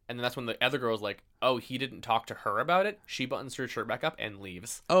shit?" And then that's when the other girl's like, "Oh, he didn't talk to her about it." She buttons her shirt back up and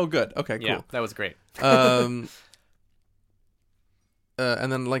leaves. Oh, good. Okay, cool. Yeah, that was great.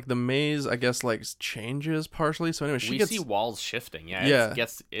 And then like the maze, I guess, like changes partially. So anyway, we see walls shifting. Yeah.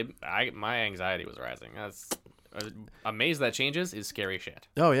 My anxiety was rising. That's a maze that changes is scary shit.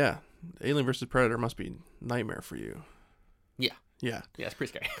 Oh yeah, Alien vs Predator must be nightmare for you. Yeah. Yeah. Yeah, it's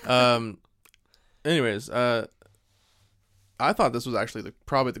pretty scary. Anyways, I thought this was actually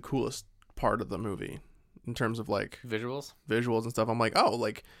probably the coolest part of the movie in terms of like visuals and stuff. I'm like, oh,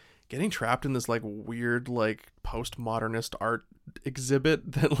 like getting trapped in this like weird like postmodernist art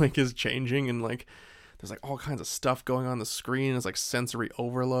exhibit that like is changing, and like there's like all kinds of stuff going on the screen. It's like sensory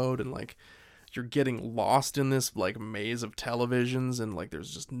overload, and like you're getting lost in this like maze of televisions, and like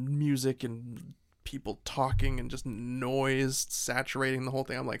there's just music and people talking and just noise saturating the whole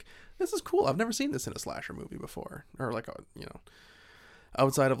thing. I'm like, this is cool. I've never seen this in a slasher movie before, or like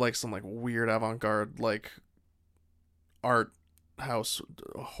outside of like some like weird avant-garde like art house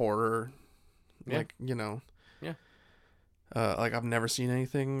horror. Yeah. Like, yeah, like I've never seen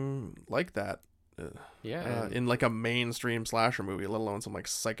anything like that in like a mainstream slasher movie, let alone some like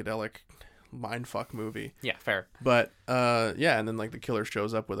psychedelic mindfuck movie. Yeah, fair. But yeah, and then like the killer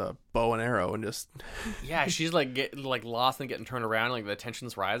shows up with a bow and arrow and just yeah, she's like lost and getting turned around, like the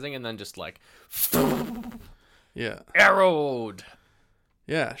tension's rising, and then just like yeah, arrowed.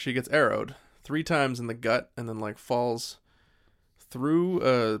 Yeah, she gets arrowed 3 times in the gut, and then like falls through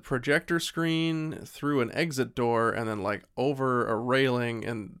a projector screen, through an exit door, and then like over a railing,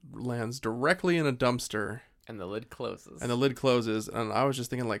 and lands directly in a dumpster. And the lid closes. And I was just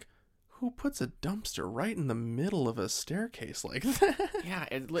thinking like, who puts a dumpster right in the middle of a staircase like that? Yeah,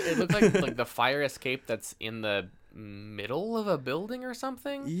 it looked like the fire escape that's in the middle of a building or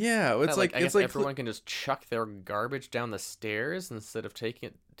something. Yeah, it's I guess everyone can just chuck their garbage down the stairs instead of taking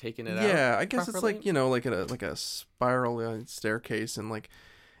it out. Yeah, I guess properly. It's like a spiral staircase, and like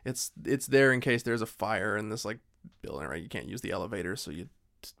it's there in case there's a fire in this like building, right? You can't use the elevator, so you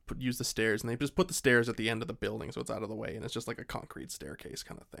use the stairs, and they just put the stairs at the end of the building so it's out of the way, and it's just like a concrete staircase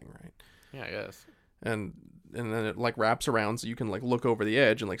kind of thing, right? Yeah, I guess. And then it like wraps around so you can like look over the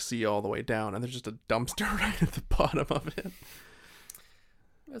edge and like see all the way down, and there's just a dumpster right at the bottom of it.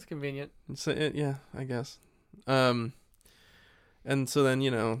 That's convenient. So yeah, I guess. And so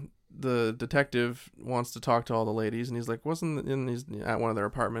then the detective wants to talk to all the ladies, and he's like, he's at one of their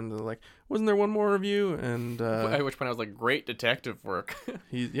apartments, and they're like, wasn't there one more of you? And at which point I was like, great detective work.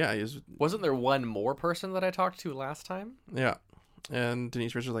 Wasn't there one more person that I talked to last time? Yeah. And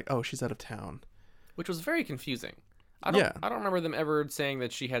Denise Richards was like, oh, she's out of town, which was very confusing. I don't remember them ever saying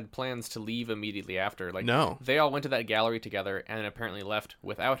that she had plans to leave immediately after. Like, no, they all went to that gallery together and apparently left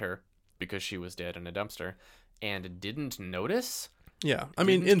without her because she was dead in a dumpster and didn't notice. Yeah, I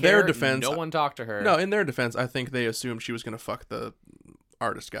mean, in their defense, no one talked to her. No, in their defense, I think they assumed she was gonna fuck the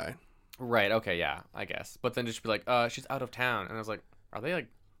artist guy. Right. Okay. Yeah. I guess. But then just be like, she's out of town, and I was like, are they like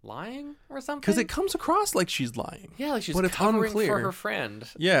lying or something? Because it comes across like she's lying. Yeah, like she's but it's covering unclear. for her friend.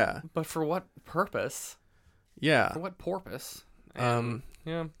 Yeah. But for what purpose? Yeah. For what porpoise? And,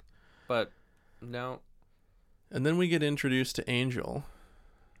 yeah. But no. And then we get introduced to Angel.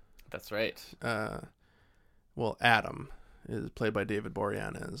 That's right. Well, Adam is played by David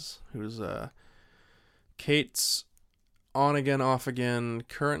Boreanaz, who's Kate's on again, off again,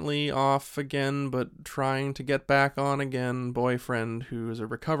 currently off again, but trying to get back on again boyfriend who is a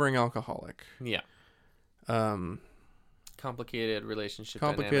recovering alcoholic. Yeah. Complicated relationship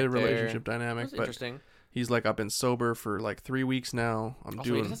dynamic. That's interesting. He's like, I've been sober for like 3 weeks now.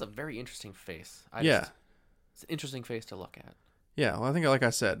 He has a very interesting face. It's an interesting face to look at. Yeah, well, I think, like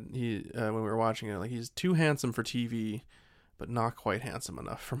I said, he when we were watching it, like he's too handsome for TV, but not quite handsome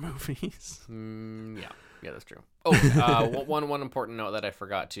enough for movies. Yeah, that's true. Oh, one important note that I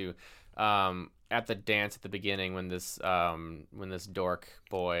forgot to, at the dance at the beginning when this dork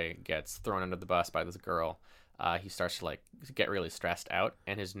boy gets thrown under the bus by this girl, he starts to like get really stressed out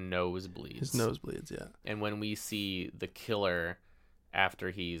and his nose bleeds. Yeah. And when we see the killer after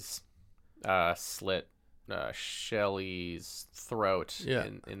he's slit Shelley's throat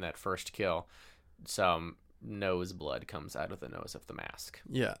in that first kill, some nose blood comes out of the nose of the mask.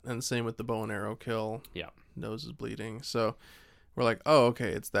 Yeah, and same with the bow and arrow kill. Yeah. Nose is bleeding. So we're like, oh, okay,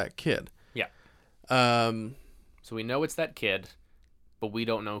 it's that kid. Yeah. So we know it's that kid, but we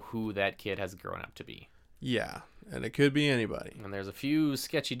don't know who that kid has grown up to be. Yeah, and it could be anybody. And there's a few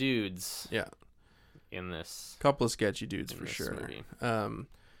sketchy dudes. Yeah. In this. Couple of sketchy dudes for sure. Movie.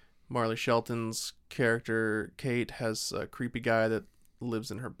 Marley Shelton's character, Kate, has a creepy guy that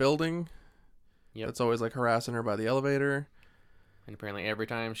lives in her building. Yep. That's always like harassing her by the elevator. And apparently every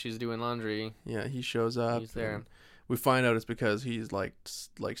time she's doing laundry, yeah, he shows up. He's there. We find out it's because he's likes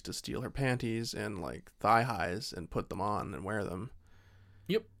to steal her panties and like thigh highs and put them on and wear them.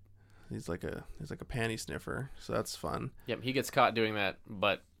 Yep. He's like a panty sniffer, so that's fun. Yep, he gets caught doing that,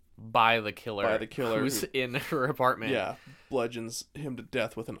 but by the killer who's in her apartment. Yeah, bludgeons him to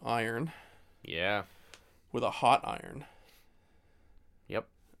death with an iron. Yeah. With a hot iron. Yep.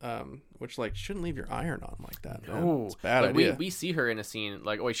 Which like shouldn't leave your iron on like that. No, it's a bad idea. We see her in a scene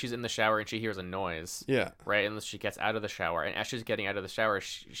like, she's in the shower and she hears a noise. Yeah. Right, and she gets out of the shower, and as she's getting out of the shower,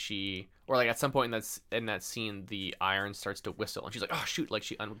 she or like at some point in that scene, the iron starts to whistle, and she's like, oh shoot, like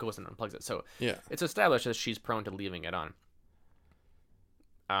she goes and unplugs it. So yeah, it's established that she's prone to leaving it on.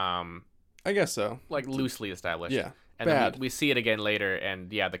 I guess so. Like loosely established. Yeah. And then we see it again later,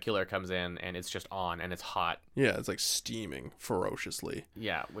 and yeah, the killer comes in, and it's just on, and it's hot. Yeah, it's like steaming ferociously.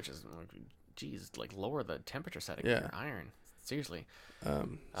 Yeah, which is, geez, like lower the temperature setting of your iron. Seriously.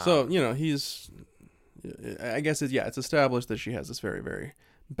 So, he's, I guess, it's established that she has this very, very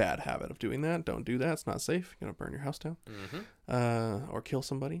bad habit of doing that. Don't do that. It's not safe. You're going to burn your house down. Mm-hmm. Or kill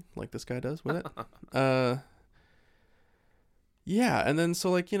somebody like this guy does with it. Yeah, and then so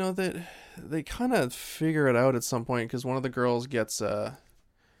like they kind of figure it out at some point because one of the girls gets a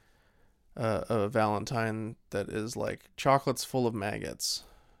Valentine that is like chocolates full of maggots.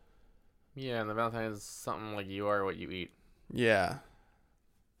 Yeah, and the Valentine is something like you are what you eat. Yeah.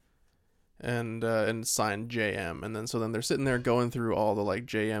 And signed JM, and then they're sitting there going through all the like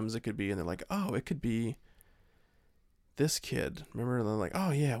JMs it could be, and they're like, oh, it could be this kid. Remember, they're like,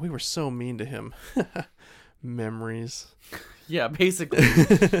 oh yeah, we were so mean to him. Memories. Yeah, basically.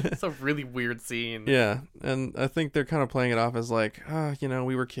 It's a really weird scene. Yeah, and I think they're kind of playing it off as like,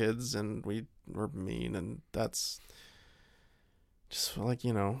 we were kids and we were mean, and that's just like,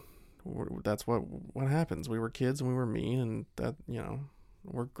 that's what happens. We were kids and we were mean, and that,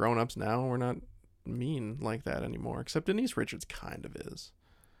 we're grown-ups now. We're not mean like that anymore, except Denise Richards kind of is.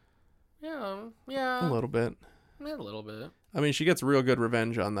 Yeah. A little bit. A little bit. I mean, she gets real good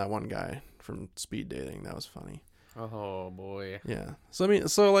revenge on that one guy from speed dating. That was funny. Oh boy. Yeah. So I mean,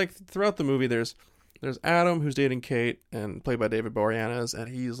 like throughout the movie, there's Adam who's dating Kate and played by David Boreanaz, and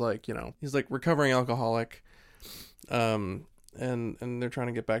he's like recovering alcoholic, and they're trying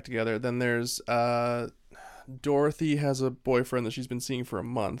to get back together. Then there's Dorothy has a boyfriend that she's been seeing for a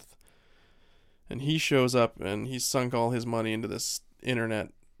month, and he shows up and he's sunk all his money into this internet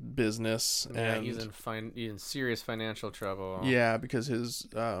business, and he's in serious financial trouble. Yeah, because his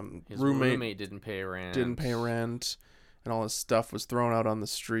roommate didn't pay rent, and all his stuff was thrown out on the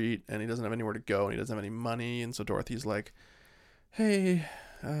street, and he doesn't have anywhere to go, and he doesn't have any money, and so Dorothy's like, "Hey,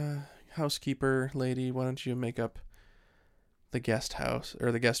 housekeeper lady, why don't you make up the guest house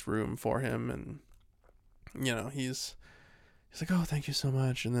or the guest room for him?" And he's like, "Oh, thank you so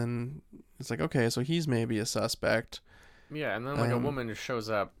much," and then it's like, okay, so he's maybe a suspect. Yeah, and then a woman just shows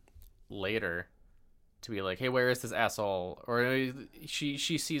up later to be like, hey, where is this asshole? Or she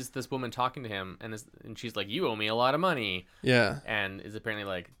sees this woman talking to him, and she's like, you owe me a lot of money. Yeah. And is apparently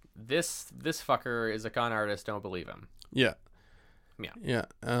like, this fucker is a con artist. Don't believe him. Yeah. Yeah. Yeah.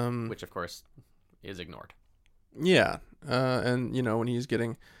 Which of course is ignored. Yeah. And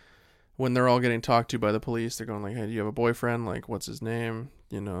when they're all getting talked to by the police, they're going like, hey, do you have a boyfriend? Like, what's his name?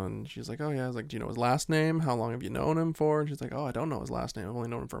 And she's like, oh yeah. I was like, do you know his last name? How long have you known him for? And she's like, oh, I don't know his last name. I've only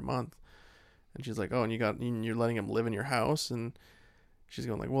known him for a month. And she's like, oh, and you're letting him live in your house? And she's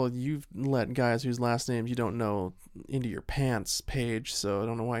going like, well, you've let guys whose last names you don't know into your pants, Paige, so I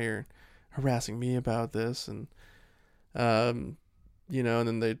don't know why you're harassing me about this. And, and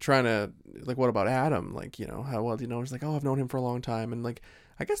then they're trying to, like, what about Adam? Like, how well do you know? She's like, oh, I've known him for a long time. And, like,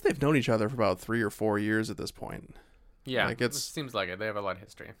 I guess they've known each other for about 3 or 4 years at this point. Yeah, like it seems like it. They have a lot of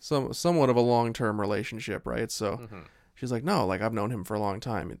history. Somewhat of a long-term relationship, right? So she's like, no, like, I've known him for a long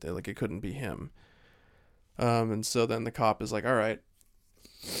time. It couldn't be him. And so then the cop is like, all right,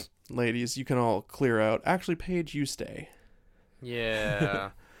 ladies, you can all clear out. Actually, Paige, you stay.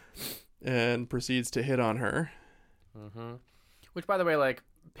 Yeah. And proceeds to hit on her. Mm-hmm. Which, by the way, like,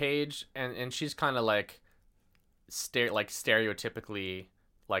 Paige, and she's kind of like, stereotypically,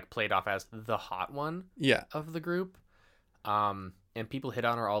 like, played off as the hot one of the group. And people hit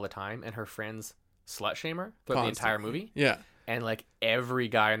on her all the time, and her friends slut shame her throughout the entire movie. Yeah. And, like, every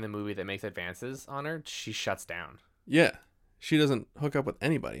guy in the movie that makes advances on her, she shuts down. Yeah. She doesn't hook up with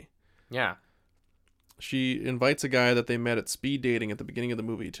anybody. Yeah. She invites a guy that they met at speed dating at the beginning of the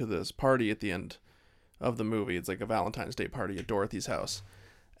movie to this party at the end of the movie. It's like a Valentine's Day party at Dorothy's house.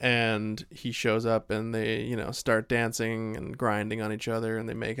 And he shows up and they, start dancing and grinding on each other and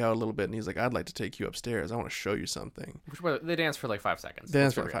they make out a little bit. And he's like, I'd like to take you upstairs. I want to show you something. They dance for like 5 seconds. They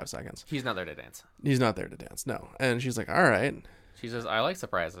dance for like 5 seconds. He's not there to dance. He's not there to dance, no. And she's like, all right. She says, I like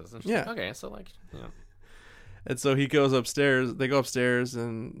surprises. And she's like, okay, so like, And so he goes upstairs. They go upstairs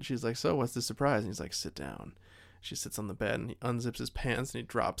and she's like, so what's the surprise? And he's like, sit down. She sits on the bed and he unzips his pants and he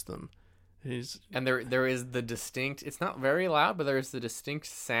drops them. And there is the distinct, it's not very loud, but there is the distinct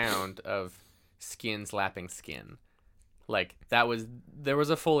sound of skin slapping skin. Like there was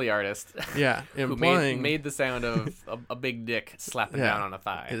a Foley artist who made the sound of a big dick slapping down on a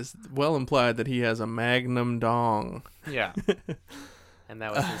thigh. It is well implied that he has a magnum dong. Yeah. And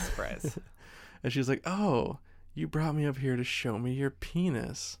that was his surprise. And she's like, oh, you brought me up here to show me your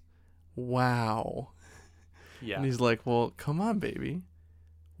penis. Wow. Yeah. And he's like, well, come on, baby.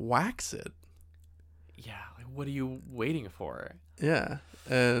 Wax it. Yeah, like what are you waiting for? Yeah.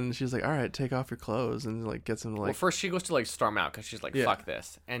 And she's like, all right, take off your clothes, and like gets him to like. Well, first she goes to like storm out because she's like, fuck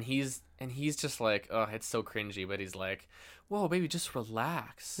this, and he's just like, oh, it's so cringy, but he's like, whoa, baby, just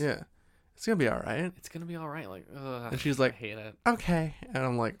relax. Yeah, it's gonna be all right. It's gonna be all right. Like, ugh, and she's like, I hate it. Okay, and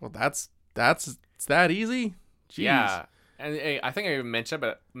I'm like, well, it's that easy. Jeez. Yeah. And I think I even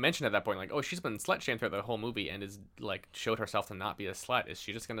mentioned at that point, like, oh, she's been slut shamed throughout the whole movie and is like showed herself to not be a slut. Is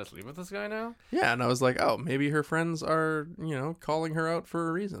she just gonna sleep with this guy now? Yeah, and I was like, oh, maybe her friends are, calling her out for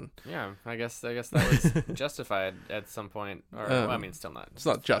a reason. Yeah, I guess that was justified at some point. Or well, I mean, still not. It's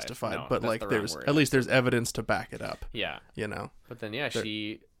not justified, no, but like at least there's evidence to back it up. Yeah, But then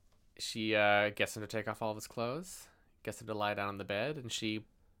she gets him to take off all of his clothes, gets him to lie down on the bed, and she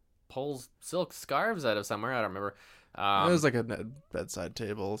pulls silk scarves out of somewhere. I don't remember. It was like a bedside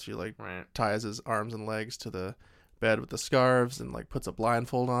table. She ties his arms and legs to the bed with the scarves and like puts a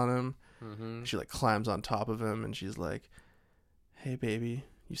blindfold on him. Mm-hmm. She like climbs on top of him and she's like, hey baby,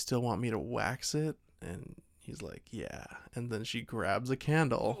 you still want me to wax it? And he's like, yeah. And then she grabs a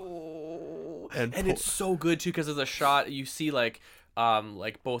candle. And it's so good too because of the shot. You see like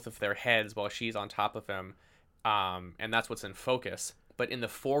both of their heads while she's on top of him, and that's what's in focus. But in the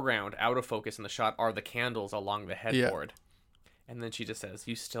foreground, out of focus in the shot, are the candles along the headboard. Yeah. And then she just says,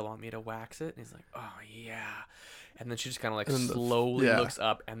 you still want me to wax it? And he's like, oh, yeah. And then she just kind of like slowly looks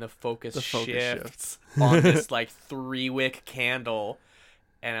up and the focus shifts on this like 3-wick candle.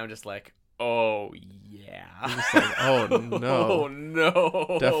 And I'm just like, oh, yeah. You're just like, oh, no. Oh,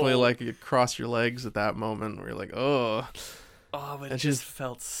 no. Definitely like you cross your legs at that moment where you're like, oh. Oh, but it just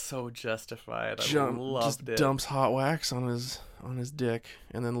felt so justified. I loved it. Dumps hot wax on his dick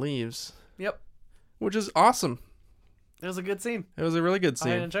and then leaves. Yep. Which is awesome. It was a good scene. It was a really good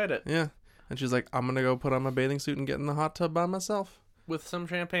scene. I enjoyed it. Yeah. And she's like, I'm going to go put on my bathing suit and get in the hot tub by myself. With some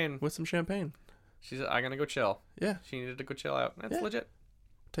champagne. She said, I'm going to go chill. Yeah. She needed to go chill out. That's legit.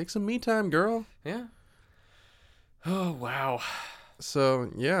 Take some me time, girl. Yeah. Oh, wow.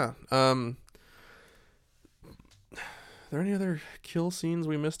 So, yeah. Are there any other kill scenes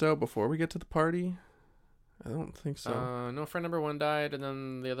we missed out before we get to the party? I don't think so. No, friend number 1 died, and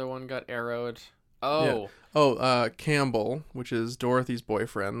then the other one got arrowed. Oh, Campbell, which is Dorothy's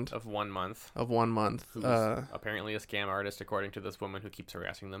boyfriend of 1 month. of 1 month. Who's apparently a scam artist, according to this woman who keeps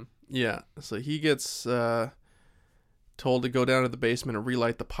harassing them. Yeah, so he gets told to go down to the basement and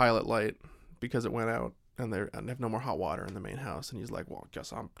relight the pilot light because it went out, and they have no more hot water in the main house. And he's like, well, I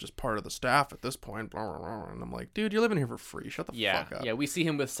guess I'm just part of the staff at this point. And I'm like, dude, you're living here for free. Shut the fuck up. Yeah, we see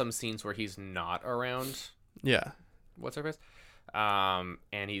him with some scenes where he's not around. Yeah. What's her face? And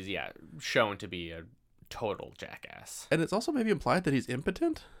he's, shown to be a total jackass. And it's also maybe implied that he's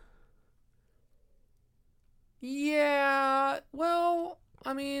impotent? Yeah, well,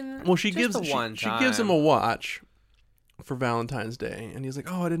 I mean, Well, she just gives the one she time. gives him a watch for Valentine's Day, and he's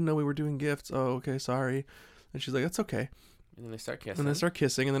like, "Oh, I didn't know we were doing gifts. Oh, okay, sorry." And she's like, "That's okay." And then they start kissing. And they start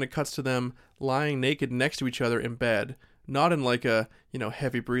kissing, and then it cuts to them lying naked next to each other in bed, not in like a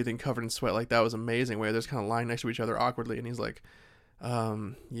heavy breathing, covered in sweat. Like that was amazing. Where they're just kind of lying next to each other awkwardly, and he's like,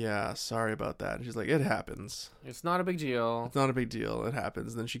 yeah, sorry about that." And she's like, "It happens. It's not a big deal." It's not a big deal. It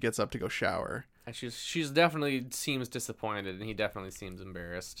happens." And then she gets up to go shower. And she's definitely seems disappointed, and he definitely seems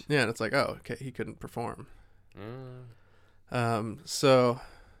embarrassed. Yeah, and it's like, oh, okay, he couldn't perform. Mm. So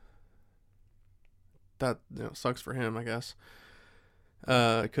that sucks for him, I guess.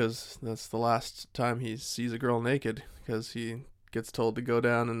 Because that's the last time he sees a girl naked, because he gets told to go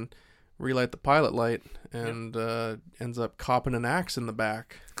down and relight the pilot light, and ends up copping an axe in the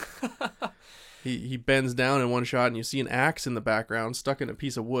back. He bends down in one shot, and you see an axe in the background stuck in a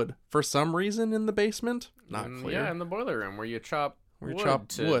piece of wood for some reason in the basement. Not clear. Yeah, in the boiler room where you chop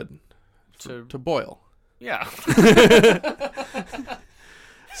wood to boil. Yeah.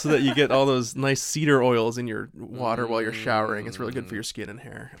 So that you get all those nice cedar oils in your water while you're showering. It's really good for your skin and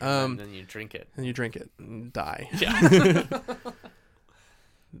hair. And then you drink it. And you drink it and die. Yeah.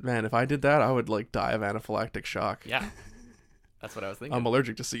 Man, if I did that, I would die of anaphylactic shock. Yeah. That's what I was thinking. I'm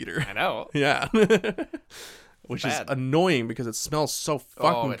allergic to cedar. I know. Yeah. Which is annoying because it smells so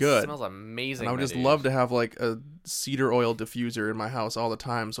fucking good. It smells amazing. And I would just love to have a cedar oil diffuser in my house all the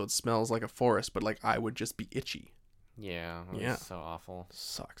time so it smells like a forest, but I would just be itchy. Yeah. It's so awful.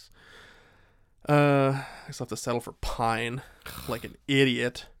 Sucks. I just have to settle for pine like an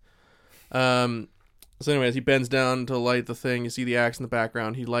idiot. So anyways, he bends down to light the thing. You see the axe in the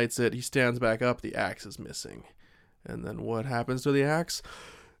background. He lights it. He stands back up. The axe is missing. And then what happens to the axe?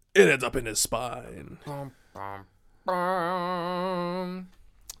 It ends up in his spine.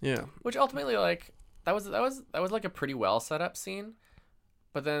 Yeah. Which ultimately, that was a pretty well set up scene,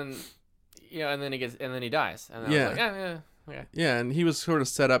 but then, and then he dies, and then I was like, okay. Yeah, and he was sort of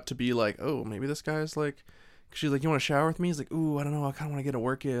set up to be like, oh, maybe this guy's cause she's like, you want to shower with me? He's like, ooh, I don't know, I kind of want to get a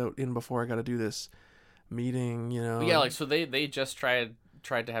workout in before I got to do this meeting, Yeah, so they just tried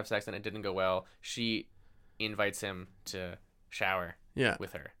to have sex and it didn't go well. She invites him to shower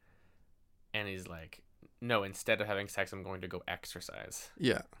with her, and he's like, no, instead of having sex, I'm going to go exercise.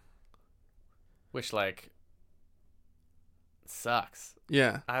 Yeah. Which sucks.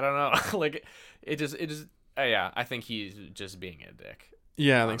 Yeah. I don't know. It just I think he's just being a dick.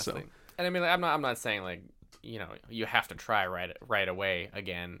 Yeah, honestly. I think so. And I mean, I'm not saying you have to try right away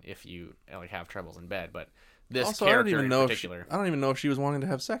again if you have troubles in bed, but this also, character I in particular. I don't even know if she was wanting to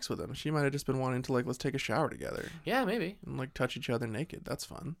have sex with him. She might have just been wanting to let's take a shower together. Yeah, maybe. And touch each other naked. That's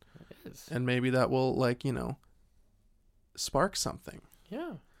fun. It is. And maybe that will spark something.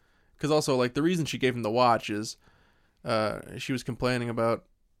 Yeah. Because also the reason she gave him the watch is she was complaining about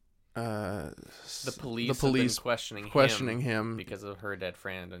the police questioning him because of her dead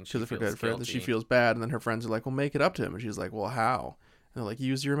friend, and because of her dead friend, that she feels bad, and then her friends are like, well, make it up to him, and she's like, well, how? And they're like,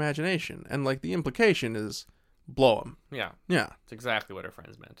 use your imagination, and the implication is blow him. Yeah it's exactly what her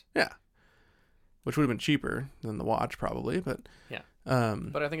friends meant. Yeah, which would have been cheaper than the watch probably, but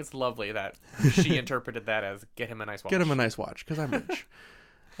but I think it's lovely that she interpreted that as get him a nice watch because I'm rich.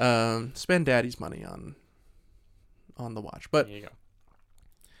 Spend daddy's money on the watch. But there you go.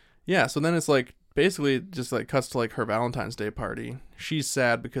 Yeah, so then it's basically just cuts to her Valentine's Day party. She's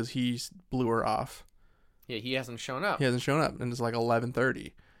sad because he blew her off. Yeah, he hasn't shown up. And it's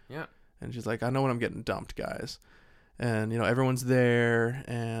 11:30. Yeah. And she's like, I know when I'm getting dumped, guys. And everyone's there,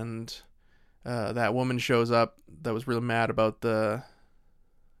 and that woman shows up that was really mad about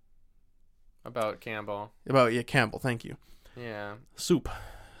Campbell. Campbell, thank you. Yeah.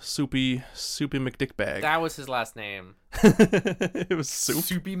 Soupy McDickbag. That was his last name. It was Soup.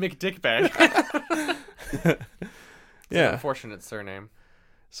 Soupy McDickbag. Yeah. Unfortunate surname.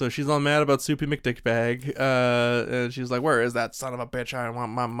 So she's all mad about Soupy McDickbag. And she's like, where is that son of a bitch? I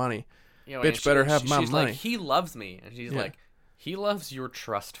want my money. Bitch better have my money. She's like, he loves me. And she's like, he loves your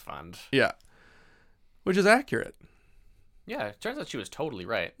trust fund. Yeah. Which is accurate. Yeah, it turns out she was totally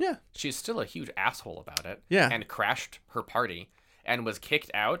right. Yeah. She's still a huge asshole about it. Yeah. And crashed her party and was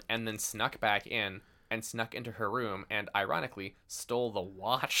kicked out and then snuck back in and snuck into her room and ironically stole the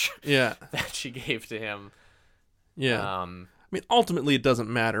watch Yeah. that she gave to him. Yeah. I mean, ultimately it doesn't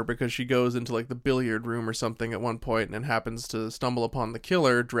matter because she goes into like the billiard room or something at one point and happens to stumble upon the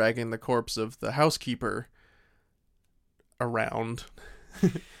killer dragging the corpse of the housekeeper around.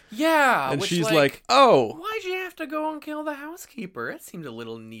 Yeah. And which, she's like, oh. why'd you have to go and kill the housekeeper? It seemed a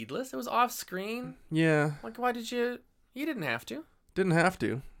little needless. It was off screen. Yeah. Like, why did you... You didn't have to. Didn't have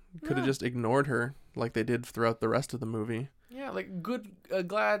to. Could have No. just ignored her like they did throughout the rest of the movie. Yeah, like, good...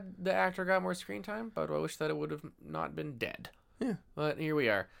 glad the actor got more screen time, but I wish that it would have not been dead. Yeah. But here we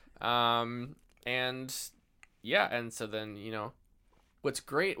are. And... Yeah, and so then, you know... What's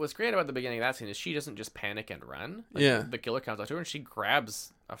great about the beginning of that scene is she doesn't just panic and run. Like, Yeah. The killer comes out to her and she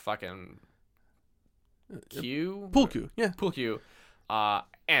grabs a fucking cue. Pool cue. Yeah. Pool cue.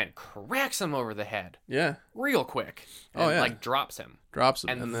 And cracks him over the head Yeah. real quick. Oh, And, yeah. like, drops him. Drops him.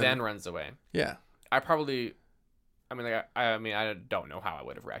 And then runs away. Yeah. I don't know how I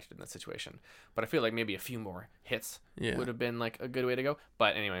would have reacted in that situation. But I feel like maybe a few more hits Yeah. would have been, like, a good way to go.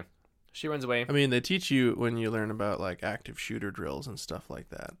 But anyway, she runs away. I mean, they teach you when you learn about like active shooter drills and stuff like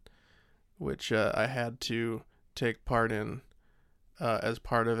that, which I had to take part in as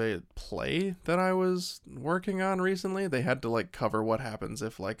part of a play that I was working on recently. They had to like cover what happens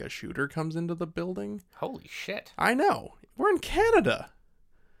if like a shooter comes into the building. Holy shit. I know. We're in Canada.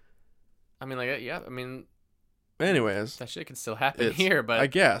 I mean, like, yeah, I mean, Anyways, that shit can still happen it's, here, but I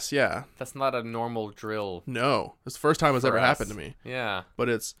guess, yeah. that's not a normal drill. No, it's the first time it's for ever us. happened to me. Yeah. But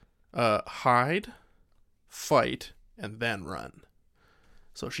it's hide, fight, and then run.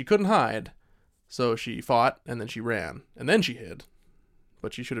 So she couldn't hide, so she fought, and then she ran, and then she hid.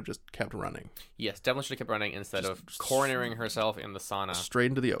 But she should have just kept running. Yes, definitely should have kept running instead of cornering herself in the sauna. Straight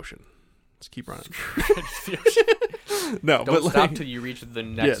into the ocean. Just keep running. Don't No, but stop like, till you reach the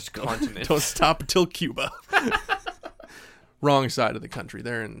next continent. don't stop until Cuba. Wrong side of the country.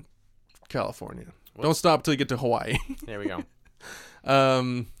 They're in California. Don't stop till you get to Hawaii. There we go.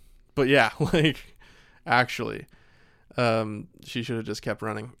 But yeah, like actually, she should have just kept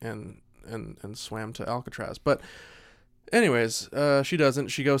running and swam to Alcatraz. But anyways, she doesn't.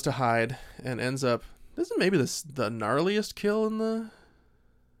 She goes to hide and ends up. Isn't maybe the gnarliest kill in the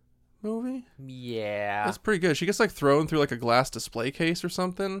movie? Yeah. That's pretty good. She gets like thrown through like a glass display case or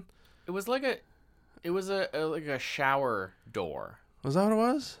something. It was like a shower door. Was that what it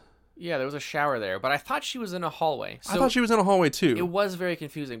was? Yeah, there was a shower there, but I thought she was in a hallway. So I thought she was in a hallway too. it was very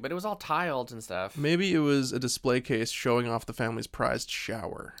confusing, but it was all tiled and stuff. Maybe it was a display case showing off the family's prized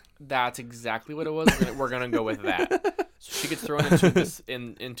shower. That's exactly what it was. We're gonna go with that. So she gets thrown into this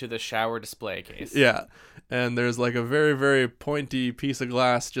into the shower display case. Yeah. And there's like a very, very pointy piece of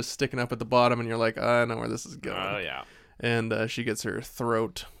glass just sticking up at the bottom, and you're like, I know where this is going. Oh yeah. And she gets her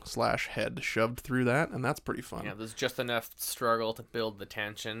throat/head shoved through that, and that's pretty fun. Yeah, there's just enough struggle to build the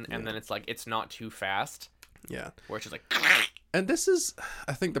tension, and then it's like it's not too fast. Yeah. Where it's just like. And this is,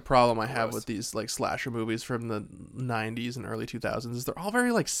 I think, the problem I have Gross. with these like slasher movies from the 90s and early 2000s is they're all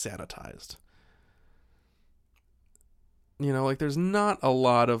very like sanitized. You know, like there's not a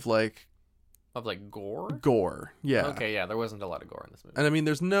lot of like Of like gore? gore. Yeah. Okay, yeah, there wasn't a lot of gore in this movie. And I mean,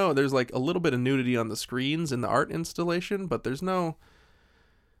 there's like a little bit of nudity on the screens in the art installation, but there's no,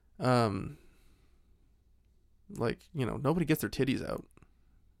 like, you know, nobody gets their titties out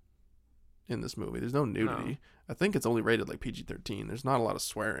in this movie. There's no nudity. No. I think it's only rated like PG-13. There's not a lot of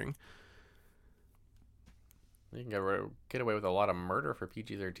swearing. You can get away with a lot of murder for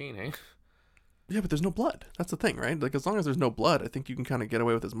PG-13, hey? Yeah, but there's no blood. That's the thing, right? Like, as long as there's no blood, I think you can kind of get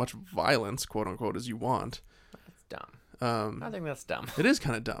away with as much violence, quote unquote, as you want. That's dumb. I think that's dumb. It is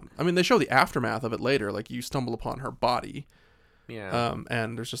kind of dumb. I mean, they show the aftermath of it later. Like, you stumble upon her body. Yeah.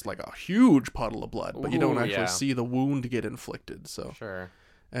 And there's just like a huge puddle of blood, but you don't Ooh, actually yeah. see the wound get inflicted. So, Sure.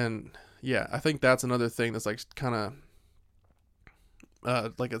 and yeah, I think that's another thing that's like kind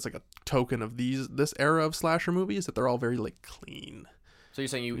of like it's like a token of this era of slasher movies that they're all very like clean. So you're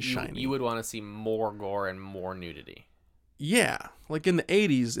saying Shiny. you would want to see more gore and more nudity? Yeah, like in the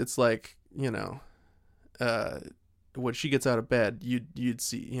 80s, it's like, you know, when she gets out of bed, you'd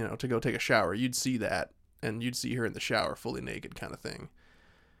see, you know, to go take a shower, you'd see that, and you'd see her in the shower fully naked kind of thing.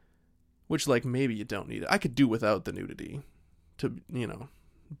 Which, like, maybe you don't need it. I could do without the nudity, to, you know,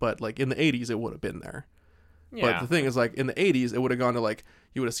 but like in the 80s, it would have been there. Yeah. But the thing is, like, in the 80s, it would have gone to, like,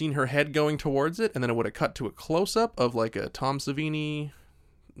 you would have seen her head going towards it, and then it would have cut to a close-up of, like, a Tom Savini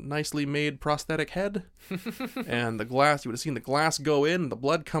nicely made prosthetic head. And the glass, you would have seen the glass go in, the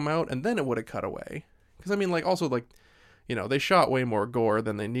blood come out, and then it would have cut away. Because, I mean, like, also, like, they shot way more gore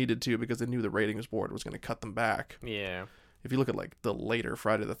than they needed to because they knew the ratings board was going to cut them back. Yeah. If you look at like the later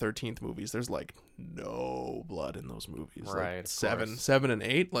Friday the 13th movies, there's like no blood in those movies. Right. Like 7 and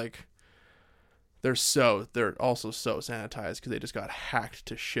 8, like they're also so sanitized because they just got hacked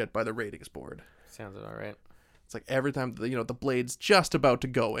to shit by the ratings board. Sounds about right. It's like every time the blade's just about to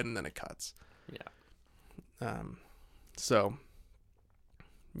go in and then it cuts. Yeah. So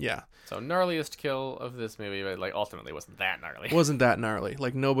yeah. So gnarliest kill of this movie, but like ultimately wasn't that gnarly. It wasn't that gnarly.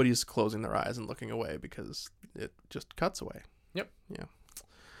 Like nobody's closing their eyes and looking away because it just cuts away. Yep. Yeah.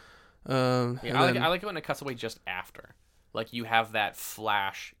 I like it when it cuts away just after. Like you have that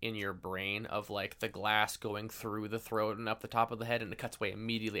flash in your brain of like the glass going through the throat and up the top of the head, and it cuts away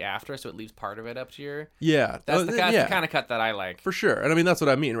immediately after, so it leaves part of it up to your. Yeah, That's the kind of cut that I like. For sure. And I mean, that's what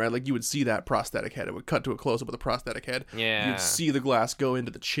I mean, right? Like you would see that prosthetic head. It would cut to a close up with a prosthetic head. Yeah. You'd see the glass go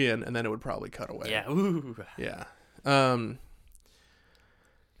into the chin, and then it would probably cut away. Yeah. Ooh. Yeah.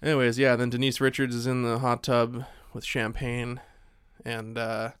 Anyways, yeah. Then Denise Richards is in the hot tub with champagne, and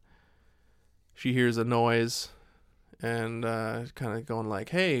she hears a noise. And kind of going like,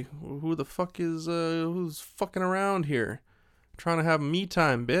 hey, who the fuck is, who's fucking around here? Trying to have me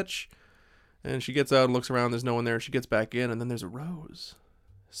time, bitch. And she gets out and looks around. There's no one there. She gets back in, and then there's a rose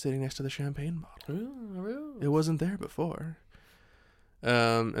sitting next to the champagne bottle. Ooh, a rose. It wasn't there before.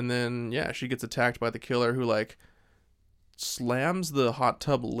 And then, yeah, she gets attacked by the killer who, like, slams the hot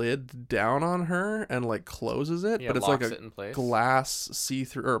tub lid down on her and, like, closes it. Yeah, but it's like locks it in place. glass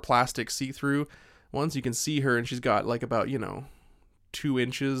see-through, or plastic see-through. Once you can see her, and she's got like about 2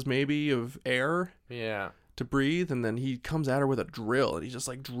 inches maybe of air to breathe, and then he comes at her with a drill, and he's just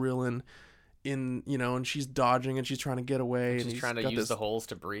like drilling in, and she's dodging, and she's trying to get away, and he's trying to use the holes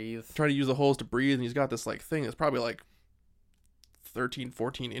to breathe. And he's got this like thing that's probably like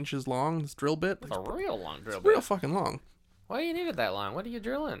 13-14 inches long, this drill bit. It's a real long drill bit. Real fucking long. Why do you need it that long? What are you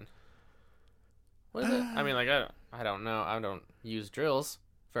drilling? What is it? I mean, like, I don't know. I don't use drills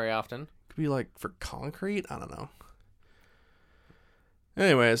very often. Could be like for concrete. I don't know.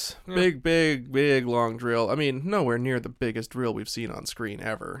 Anyways, big long drill. I mean, nowhere near the biggest drill we've seen on screen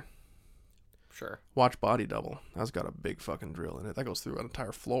ever. Sure. Watch Body Double. That's got a big fucking drill in it. That goes through an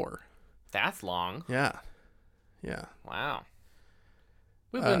entire floor. That's long. Yeah. Wow.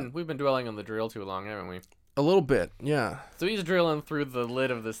 We've been dwelling on the drill too long, haven't we? A little bit. Yeah. So he's drilling through the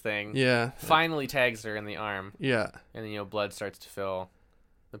lid of this thing. Yeah. Finally tags her in the arm. Yeah. And then blood starts to fill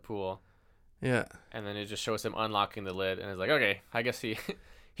the pool. Yeah. And then it just shows him unlocking the lid, and it's like, okay, I guess he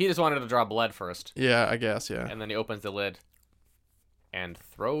just wanted to draw blood first. Yeah, I guess, yeah. And then he opens the lid and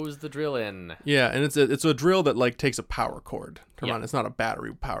throws the drill in. Yeah, and it's a drill that like takes a power cord to run. It's not a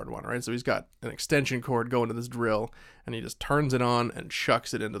battery powered one, right? So he's got an extension cord going to this drill, and he just turns it on and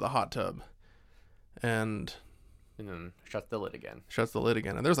chucks it into the hot tub. And then shuts the lid again.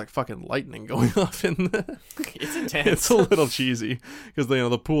 And there's like fucking lightning going off in the... It's intense. It's a little cheesy because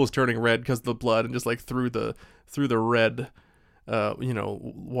the pool's turning red because of the blood, and just like through the red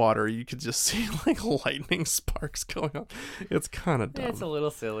water you could just see like lightning sparks going on. It's kind of dumb. It's a little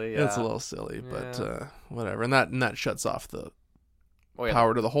silly. Yeah. It's a little silly, but whatever. And that shuts off the yeah,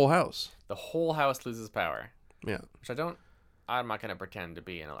 power to the whole house. The whole house loses power. Yeah. Which I'm not going to pretend to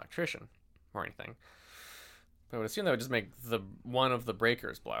be an electrician or anything. But I would assume that would just make one of the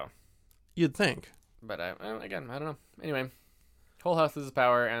breakers blow. You'd think. But again, I don't know. Anyway, whole house loses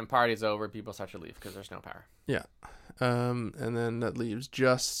power, and party's over. People start to leave because there's no power. Yeah. And then that leaves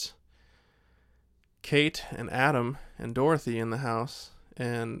just Kate and Adam and Dorothy in the house.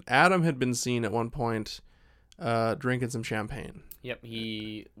 And Adam had been seen at one point drinking some champagne. Yep,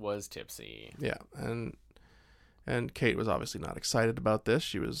 he was tipsy. Yeah, and Kate was obviously not excited about this.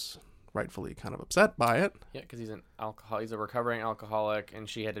 She was rightfully kind of upset by it. Yeah, because he's a recovering alcoholic, and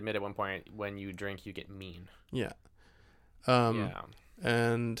she had admitted at one point, when you drink, you get mean. Yeah. Yeah.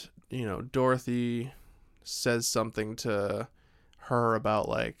 And, Dorothy says something to her about,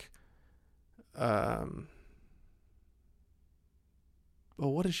 like, well,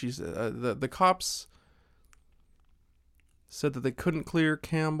 what did she say? The cops said that they couldn't clear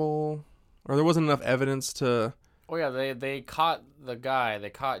Campbell, or there wasn't enough evidence to... Oh, yeah, they caught the guy. They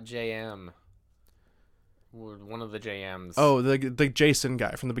caught JM. One of the JMs. Oh, the Jason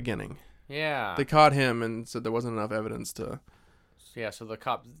guy from the beginning. Yeah. They caught him and said there wasn't enough evidence to... Yeah, so the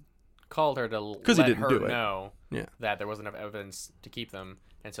cops called her to let her know that there wasn't enough evidence to keep them.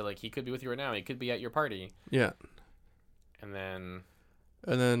 And so, like, he could be with you right now. He could be at your party. Yeah. And then,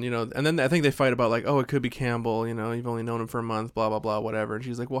 I think they fight about, like, oh, it could be Campbell, you've only known him for a month, blah, blah, blah, whatever. And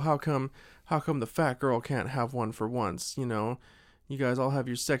she's like, well, how come the fat girl can't have one for once? You guys all have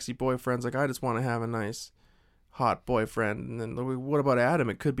your sexy boyfriends. Like, I just want to have a nice hot boyfriend. And then what about Adam?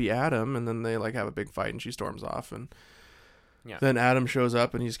 It could be Adam. And then they like have a big fight and she storms off. And then Adam shows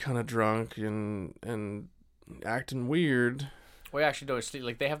up and he's kind of drunk and acting weird. Well, actually, no,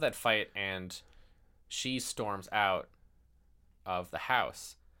 like they have that fight and she storms out of the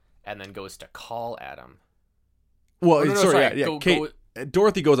house and then goes to call Adam. Well,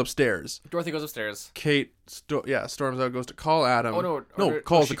 Dorothy goes upstairs. Dorothy goes upstairs. Kate, storms out, goes to call Adam.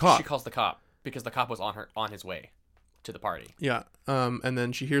 Calls the cop. She calls the cop because the cop was on his way to the party. Yeah. And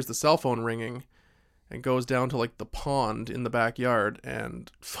then she hears the cell phone ringing, and goes down to like the pond in the backyard and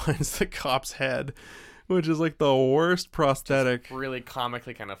finds the cop's head, which is like the worst prosthetic. Just really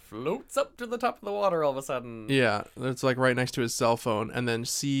comically kind of floats up to the top of the water all of a sudden. Yeah, it's like right next to his cell phone, and then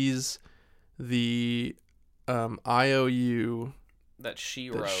sees the IOU that she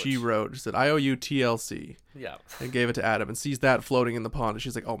wrote. She said IOU TLC. Yeah. And gave it to Adam and sees that floating in the pond. And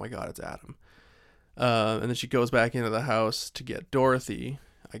she's like, oh my God, it's Adam. And then she goes back into the house to get Dorothy,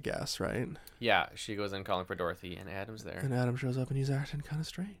 I guess, right? Yeah, she goes in calling for Dorothy and Adam's there. And Adam shows up and he's acting kind of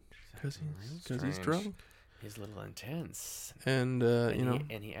strange because he's drunk. He's a little intense. And,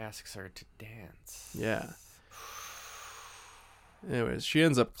 and he asks her to dance. Yeah. Anyways, she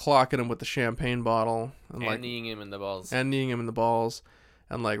ends up clocking him with the champagne bottle and kneeing him in the balls.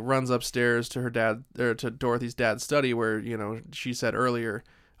 And like runs upstairs to her dad or to Dorothy's dad's study where, she said earlier,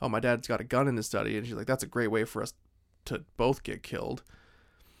 oh, my dad's got a gun in his study, and she's like, that's a great way for us to both get killed.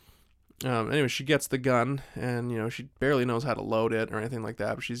 Anyway, she gets the gun and, she barely knows how to load it or anything like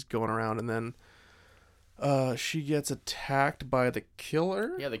that, but she's going around and then she gets attacked by the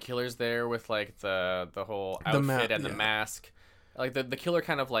killer. Yeah, the killer's there with like the whole outfit and the mask. Like the killer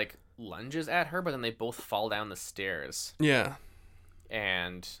kind of like lunges at her, but then they both fall down the stairs. Yeah.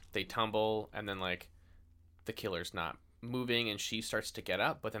 And they tumble, and then like the killer's not moving, and she starts to get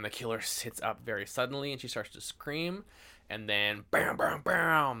up, but then the killer sits up very suddenly, and she starts to scream, and then bam, bam,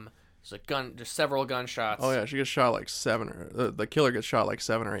 bam. There's several gunshots. Oh yeah, she gets shot like the killer gets shot like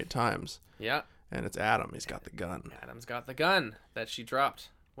 7 or 8 times. Yeah. And it's Adam. He's got the gun. Adam's got the gun that she dropped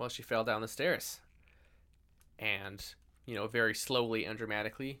while she fell down the stairs. And, very slowly and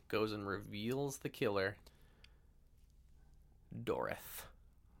dramatically goes and reveals the killer, Dorothy.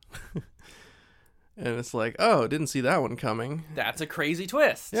 And it's like, oh, didn't see that one coming. That's a crazy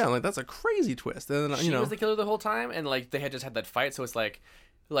twist. Yeah, like that's a crazy twist. And then, she was the killer the whole time, and like they had just had that fight, so it's like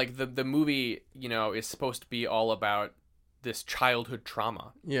the movie, is supposed to be all about this childhood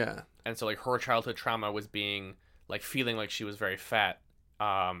trauma. Yeah. And so like her childhood trauma was being like feeling like she was very fat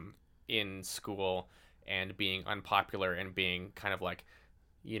in school and being unpopular and being kind of like,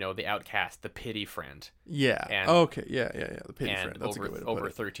 the outcast, the pity friend. Yeah. And, okay. Yeah. The pity friend. That's over, a good way to over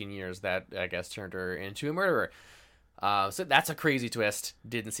put it. 13 years, that I guess turned her into a murderer. So that's a crazy twist.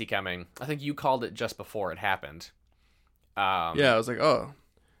 Didn't see coming. I think you called it just before it happened. Yeah, I was like, oh,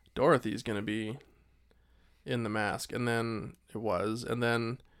 Dorothy's gonna be in the mask, and then it was, and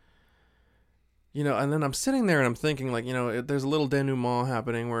then and then I'm sitting there and I'm thinking like, there's a little denouement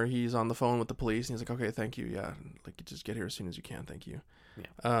happening where he's on the phone with the police and he's like, okay, thank you, yeah, like you just get here as soon as you can, thank you.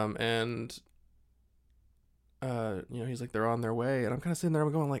 Yeah. He's like, they're on their way, and I'm kind of sitting there,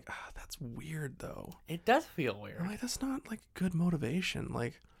 I'm going like, that's weird though. It does feel weird. I'm like, that's not like good motivation,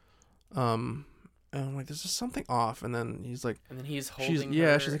 like, and I'm like, there's just something off, and then he's like, and then he's holding her.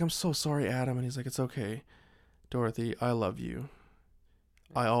 Yeah, she's like, I'm so sorry, Adam, and he's like, it's okay, Dorothy, I love you,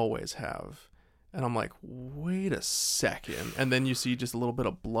 I always have. And I'm like, wait a second. And then you see just a little bit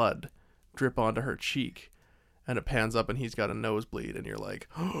of blood drip onto her cheek. And it pans up and he's got a nosebleed. And you're like,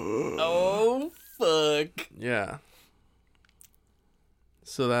 oh, fuck. Yeah.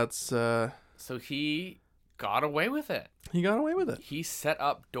 So that's... So he got away with it. He got away with it. He set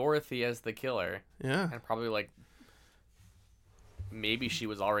up Dorothy as the killer. Yeah. And probably like... Maybe she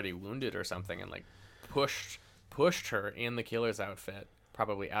was already wounded or something. And like pushed her in the killer's outfit.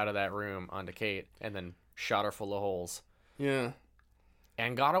 Probably out of that room onto Kate, and then shot her full of holes. Yeah.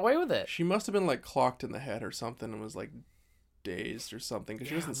 And got away with it. She must have been like clocked in the head or something and was like dazed or something because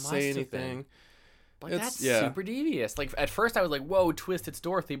she doesn't say anything. But that's super devious. Like at first I was like, whoa, twist, it's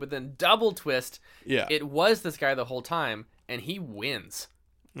Dorothy, but then double twist, it was this guy the whole time, and he wins.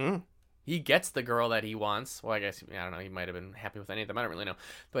 Mm. He gets the girl that he wants. Well, I guess, I don't know, he might have been happy with any of them. I don't really know.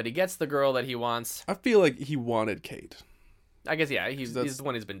 But he gets the girl that he wants. I feel like he wanted Kate. I guess, yeah, he's the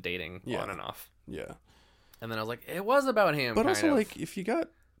one he's been dating on and off. Yeah. And then I was like, it was about him. But also, like, if you got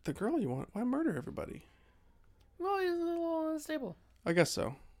the girl you want, why murder everybody? Well, he's a little unstable. I guess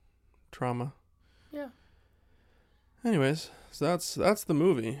so. Trauma. Yeah. Anyways, so that's the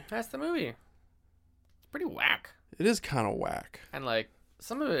movie. That's the movie. It's pretty whack. It is kind of whack. And, like,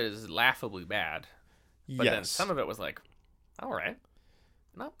 some of it is laughably bad. But then Yes. some of it was like, all right.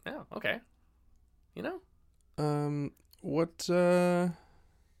 No, yeah, okay. You know? What do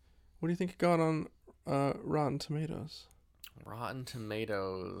you think it got on Rotten Tomatoes? Rotten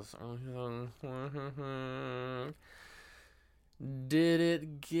Tomatoes. Did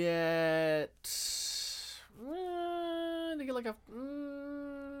it get... did it get like a...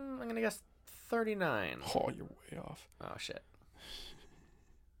 I'm going to guess 39. Oh, you're way off. Oh, shit.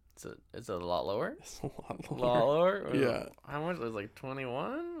 It's a lot lower? It's a lot A lower. lot lower? Yeah. How much? It was like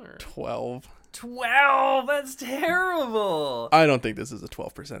 21? Or 12. 12? That's terrible! I don't think this is a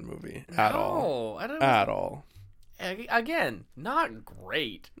 12% movie at all. No, I don't. At all. Again, not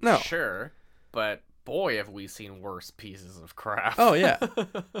great. No. Sure, but boy, have we seen worse pieces of crap. Oh, yeah.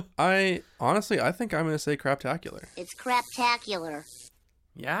 I think I'm going to say craptacular. It's craptacular.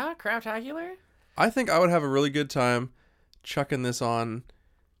 Yeah, craptacular? I think I would have a really good time chucking this on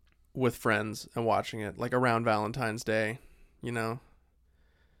with friends and watching it, like around Valentine's Day, you know?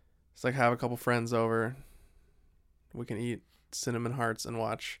 It's like have a couple friends over. We can eat cinnamon hearts and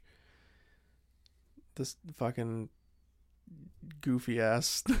watch this fucking goofy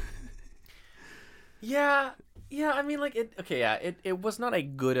ass. Yeah, I mean, like, it was not a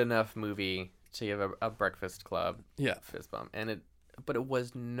good enough movie to give a Breakfast Club Yeah. fist bump, but it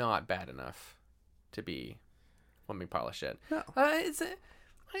was not bad enough to be Let Me Polish It. No.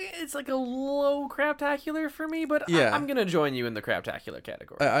 It's like a low craptacular for me, but Yeah. I'm gonna join you in the craptacular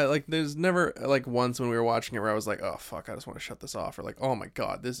category. I like there's never like once when we were watching it where I was like, oh fuck, I just want to shut this off, or like, oh my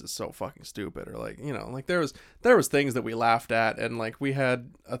god, this is so fucking stupid, or like, you know, like there was things that we laughed at and like we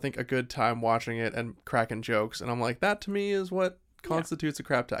had, I think, a good time watching it and cracking jokes, and I'm like, that to me is what constitutes a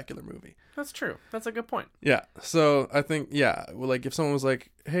craptacular movie. That's true. That's a good point. Yeah. So I think, yeah, well, like if someone was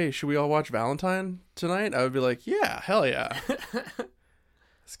like, hey, should we all watch Valentine tonight? I would be like, yeah, hell yeah.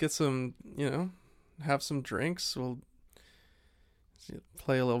 Let's get some, you know, have some drinks. We'll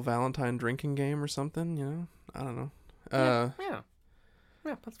play a little Valentine drinking game or something, you know? I don't know.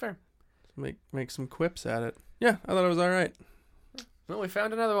 Yeah, that's fair. Make some quips at it. Yeah, I thought it was all right. Well, we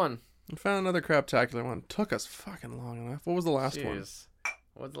found another one. We found another craptacular one. Took us fucking long enough. What was the last one? Jeez.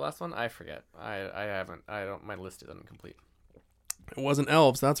 What was the last one? I forget. My list is incomplete. It wasn't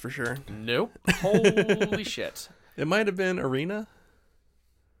elves, that's for sure. Nope. Holy shit. It might have been Arena.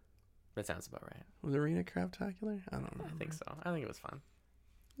 That sounds about right. Was Arena craptacular? I don't know. I think so. I think it was fun.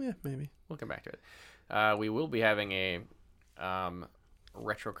 Yeah, maybe. We'll come back to it. We will be having a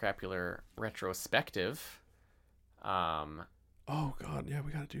retrocrapular retrospective. Oh god, yeah,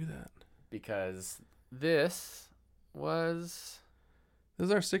 we gotta do that. Because this was This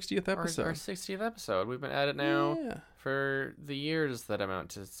is our 60th episode. our 60th episode. We've been at it now Yeah. for the years that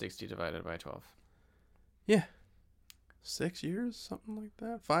amount to 60 divided by 12. Yeah. 6 years? Something like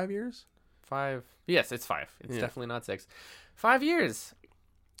that? 5 years? 5. Yes, it's 5. It's Yeah. definitely not 6. 5 years.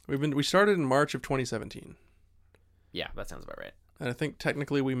 We started in March of 2017. Yeah, that sounds about right. And I think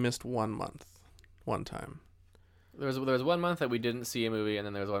technically we missed 1 month. One time. There was 1 month that we didn't see a movie, and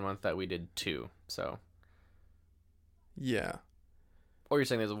then there was 1 month that we did 2. So, Yeah. or you're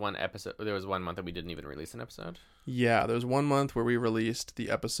saying there's 1 episode? There was 1 month that we didn't even release an episode. Yeah, there was 1 month where we released the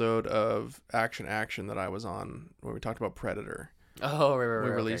episode of Action that I was on, where we talked about Predator. Oh, right.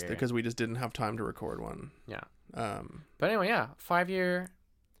 We released okay. it because we just didn't have time to record one. Yeah. But anyway, yeah, 5-year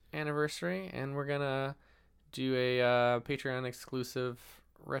anniversary, and we're gonna do a Patreon exclusive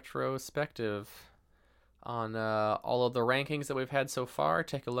retrospective on all of the rankings that we've had so far.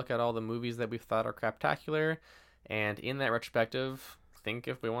 Take a look at all the movies that we've thought are craptacular, and in that retrospective, think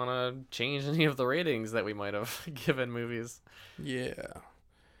if we want to change any of the ratings that we might have given movies. Yeah.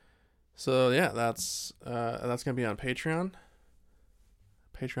 So yeah, that's gonna be on Patreon.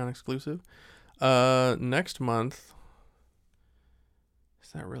 Patreon exclusive. Next month.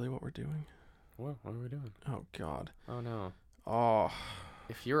 Is that really what we're doing? What are we doing? Oh God. Oh no. Oh.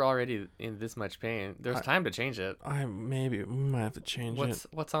 If you're already in this much pain, there's time to change it. We might have to change it.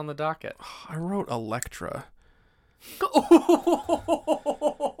 What's on the docket? I wrote Electra.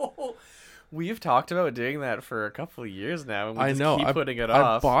 We've talked about doing that for a couple of years now, and we just know. keep putting it I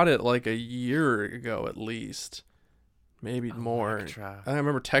off. bought it like a year ago at least. Maybe more. Electra. I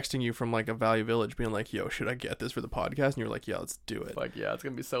remember texting you from like a Value Village being like, yo, should I get this for the podcast? And you were like, yeah, let's do it. Like, yeah, it's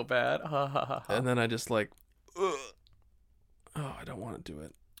gonna be so bad. And then I just like, ugh. Oh, I don't want to do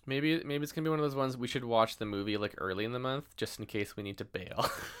it. Maybe it's gonna be one of those ones we should watch the movie like early in the month, just in case we need to bail.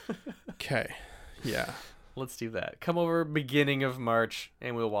 Okay. Yeah. Let's do that. Come over beginning of March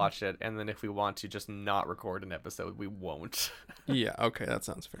and we'll watch it, and then if we want to just not record an episode, we won't. Yeah. Okay. That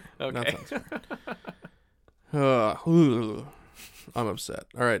sounds fair. Okay. That sounds fair. I'm upset.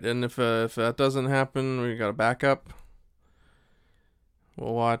 All right, and if that doesn't happen, we got a backup.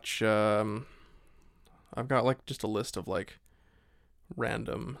 We'll watch. I've got like just a list of like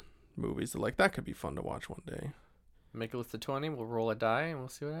random movies that like that could be fun to watch one day. Make a list of 20. We'll roll a die and we'll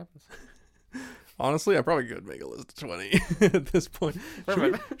see what happens. Honestly, I probably could make a list of 20 at this point.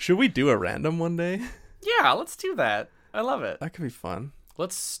 Should we do a random one day? Yeah, let's do that. I love it. That could be fun.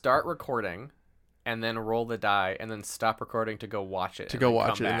 Let's start recording and then roll the die and then stop recording to go watch it.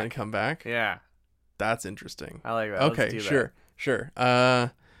 And then come back? Yeah. That's interesting. I like that. Okay, Let's do that. Sure.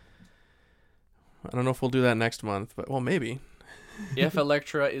 I don't know if we'll do that next month, but well, maybe. If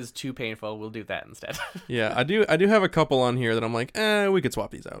Electra is too painful, we'll do that instead. Yeah, I do have a couple on here that I'm like, we could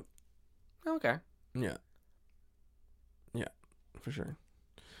swap these out. Okay. Yeah, for sure.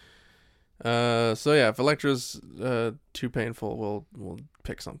 So yeah, if Electra's too painful, we'll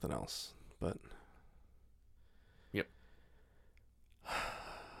pick something else. But yep.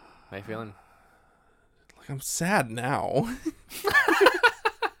 How you feeling? Like I'm sad now.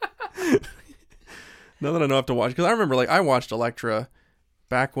 Now that I know I have to watch, because I remember like I watched Electra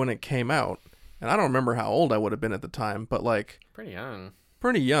back when it came out, and I don't remember how old I would have been at the time, but like Pretty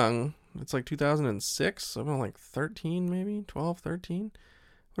young. It's like 2006. So I'm like 13, maybe 12, 13.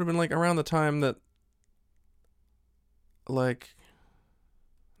 Would have been like around the time that, like,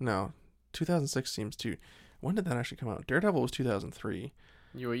 no, 2006 seems too. When did that actually come out? Daredevil was 2003.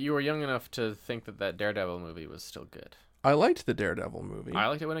 You were young enough to think that Daredevil movie was still good. I liked the Daredevil movie. I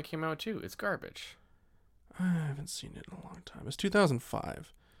liked it when it came out too. It's garbage. I haven't seen it in a long time. It's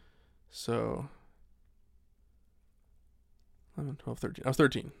 2005. So 11, 12, 13. I was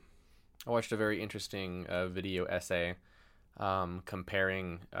 13. I watched a very interesting video essay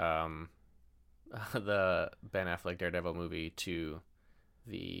comparing the Ben Affleck Daredevil movie to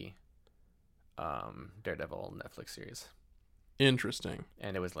the Daredevil Netflix series. Interesting.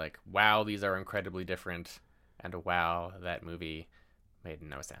 And it was like, wow, these are incredibly different, and wow, that movie made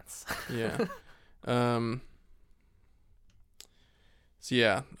no sense. Yeah. So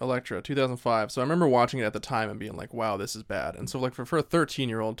yeah, Electra, 2005. So I remember watching it at the time and being like, wow, this is bad. And so like for a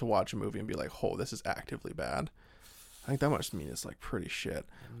 13-year-old to watch a movie and be like, oh, this is actively bad, I think that must mean it's like pretty shit.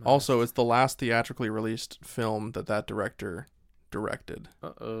 Also, it's the last theatrically released film that director directed.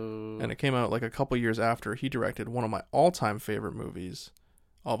 Uh-oh. And it came out like a couple years after he directed one of my all-time favorite movies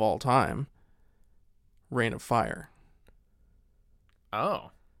of all time, Reign of Fire. Oh.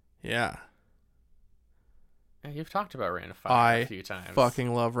 Yeah. Yeah, you've talked about Reign of Fire a few times. I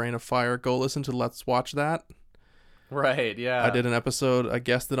fucking love Reign of Fire. Go listen to Let's Watch That. Right, yeah. I did an episode, I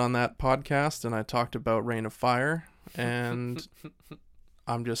guested on that podcast, and I talked about Reign of Fire, and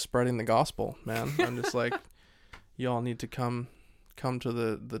I'm just spreading the gospel, man. I'm just like, y'all need to come to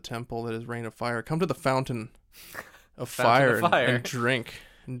the temple that is Reign of Fire. Come to the fountain of fire, and drink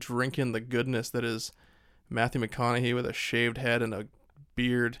in the goodness that is Matthew McConaughey with a shaved head and a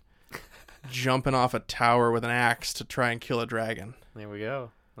beard jumping off a tower with an axe to try and kill a dragon. There we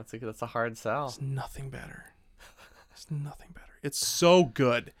go. That's a hard sell. It's nothing better. It's so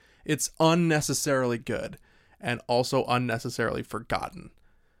good. It's unnecessarily good and also unnecessarily forgotten.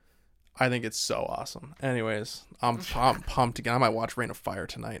 I think it's so awesome. Anyways, I'm pumped again. I might watch Reign of Fire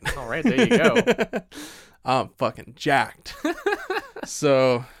tonight. All right, there you go. I'm fucking jacked.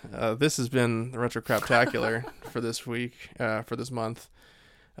 So this has been the Retro Craptacular for this week, for this month.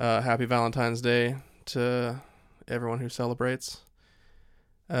 Happy Valentine's Day to everyone who celebrates.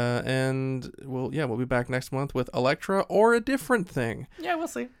 And we'll be back next month with Electra or a different thing. Yeah, we'll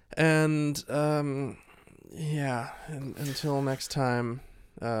see. And until next time,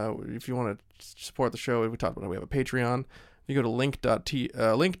 if you want to support the show, we talked about we have a Patreon. If you go to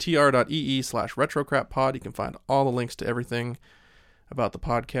linktr.ee/retrocrappod, you can find all the links to everything about the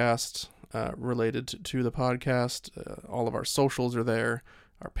podcast related to the podcast. All of our socials are there.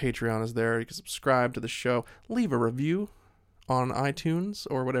 Our Patreon is there. You can subscribe to the show. Leave a review on iTunes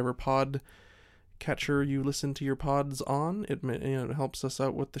or whatever pod catcher you listen to your pods on. It helps us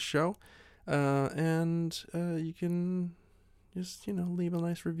out with the show. And you can just, leave a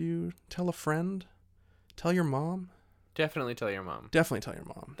nice review. Tell a friend. Tell your mom. Definitely tell your mom.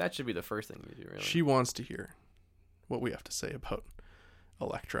 That should be the first thing you do, really. She wants to hear what we have to say about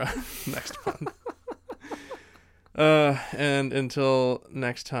Electra next month. And until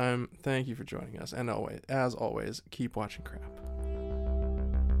next time, thank you for joining us. And as always, keep watching crap.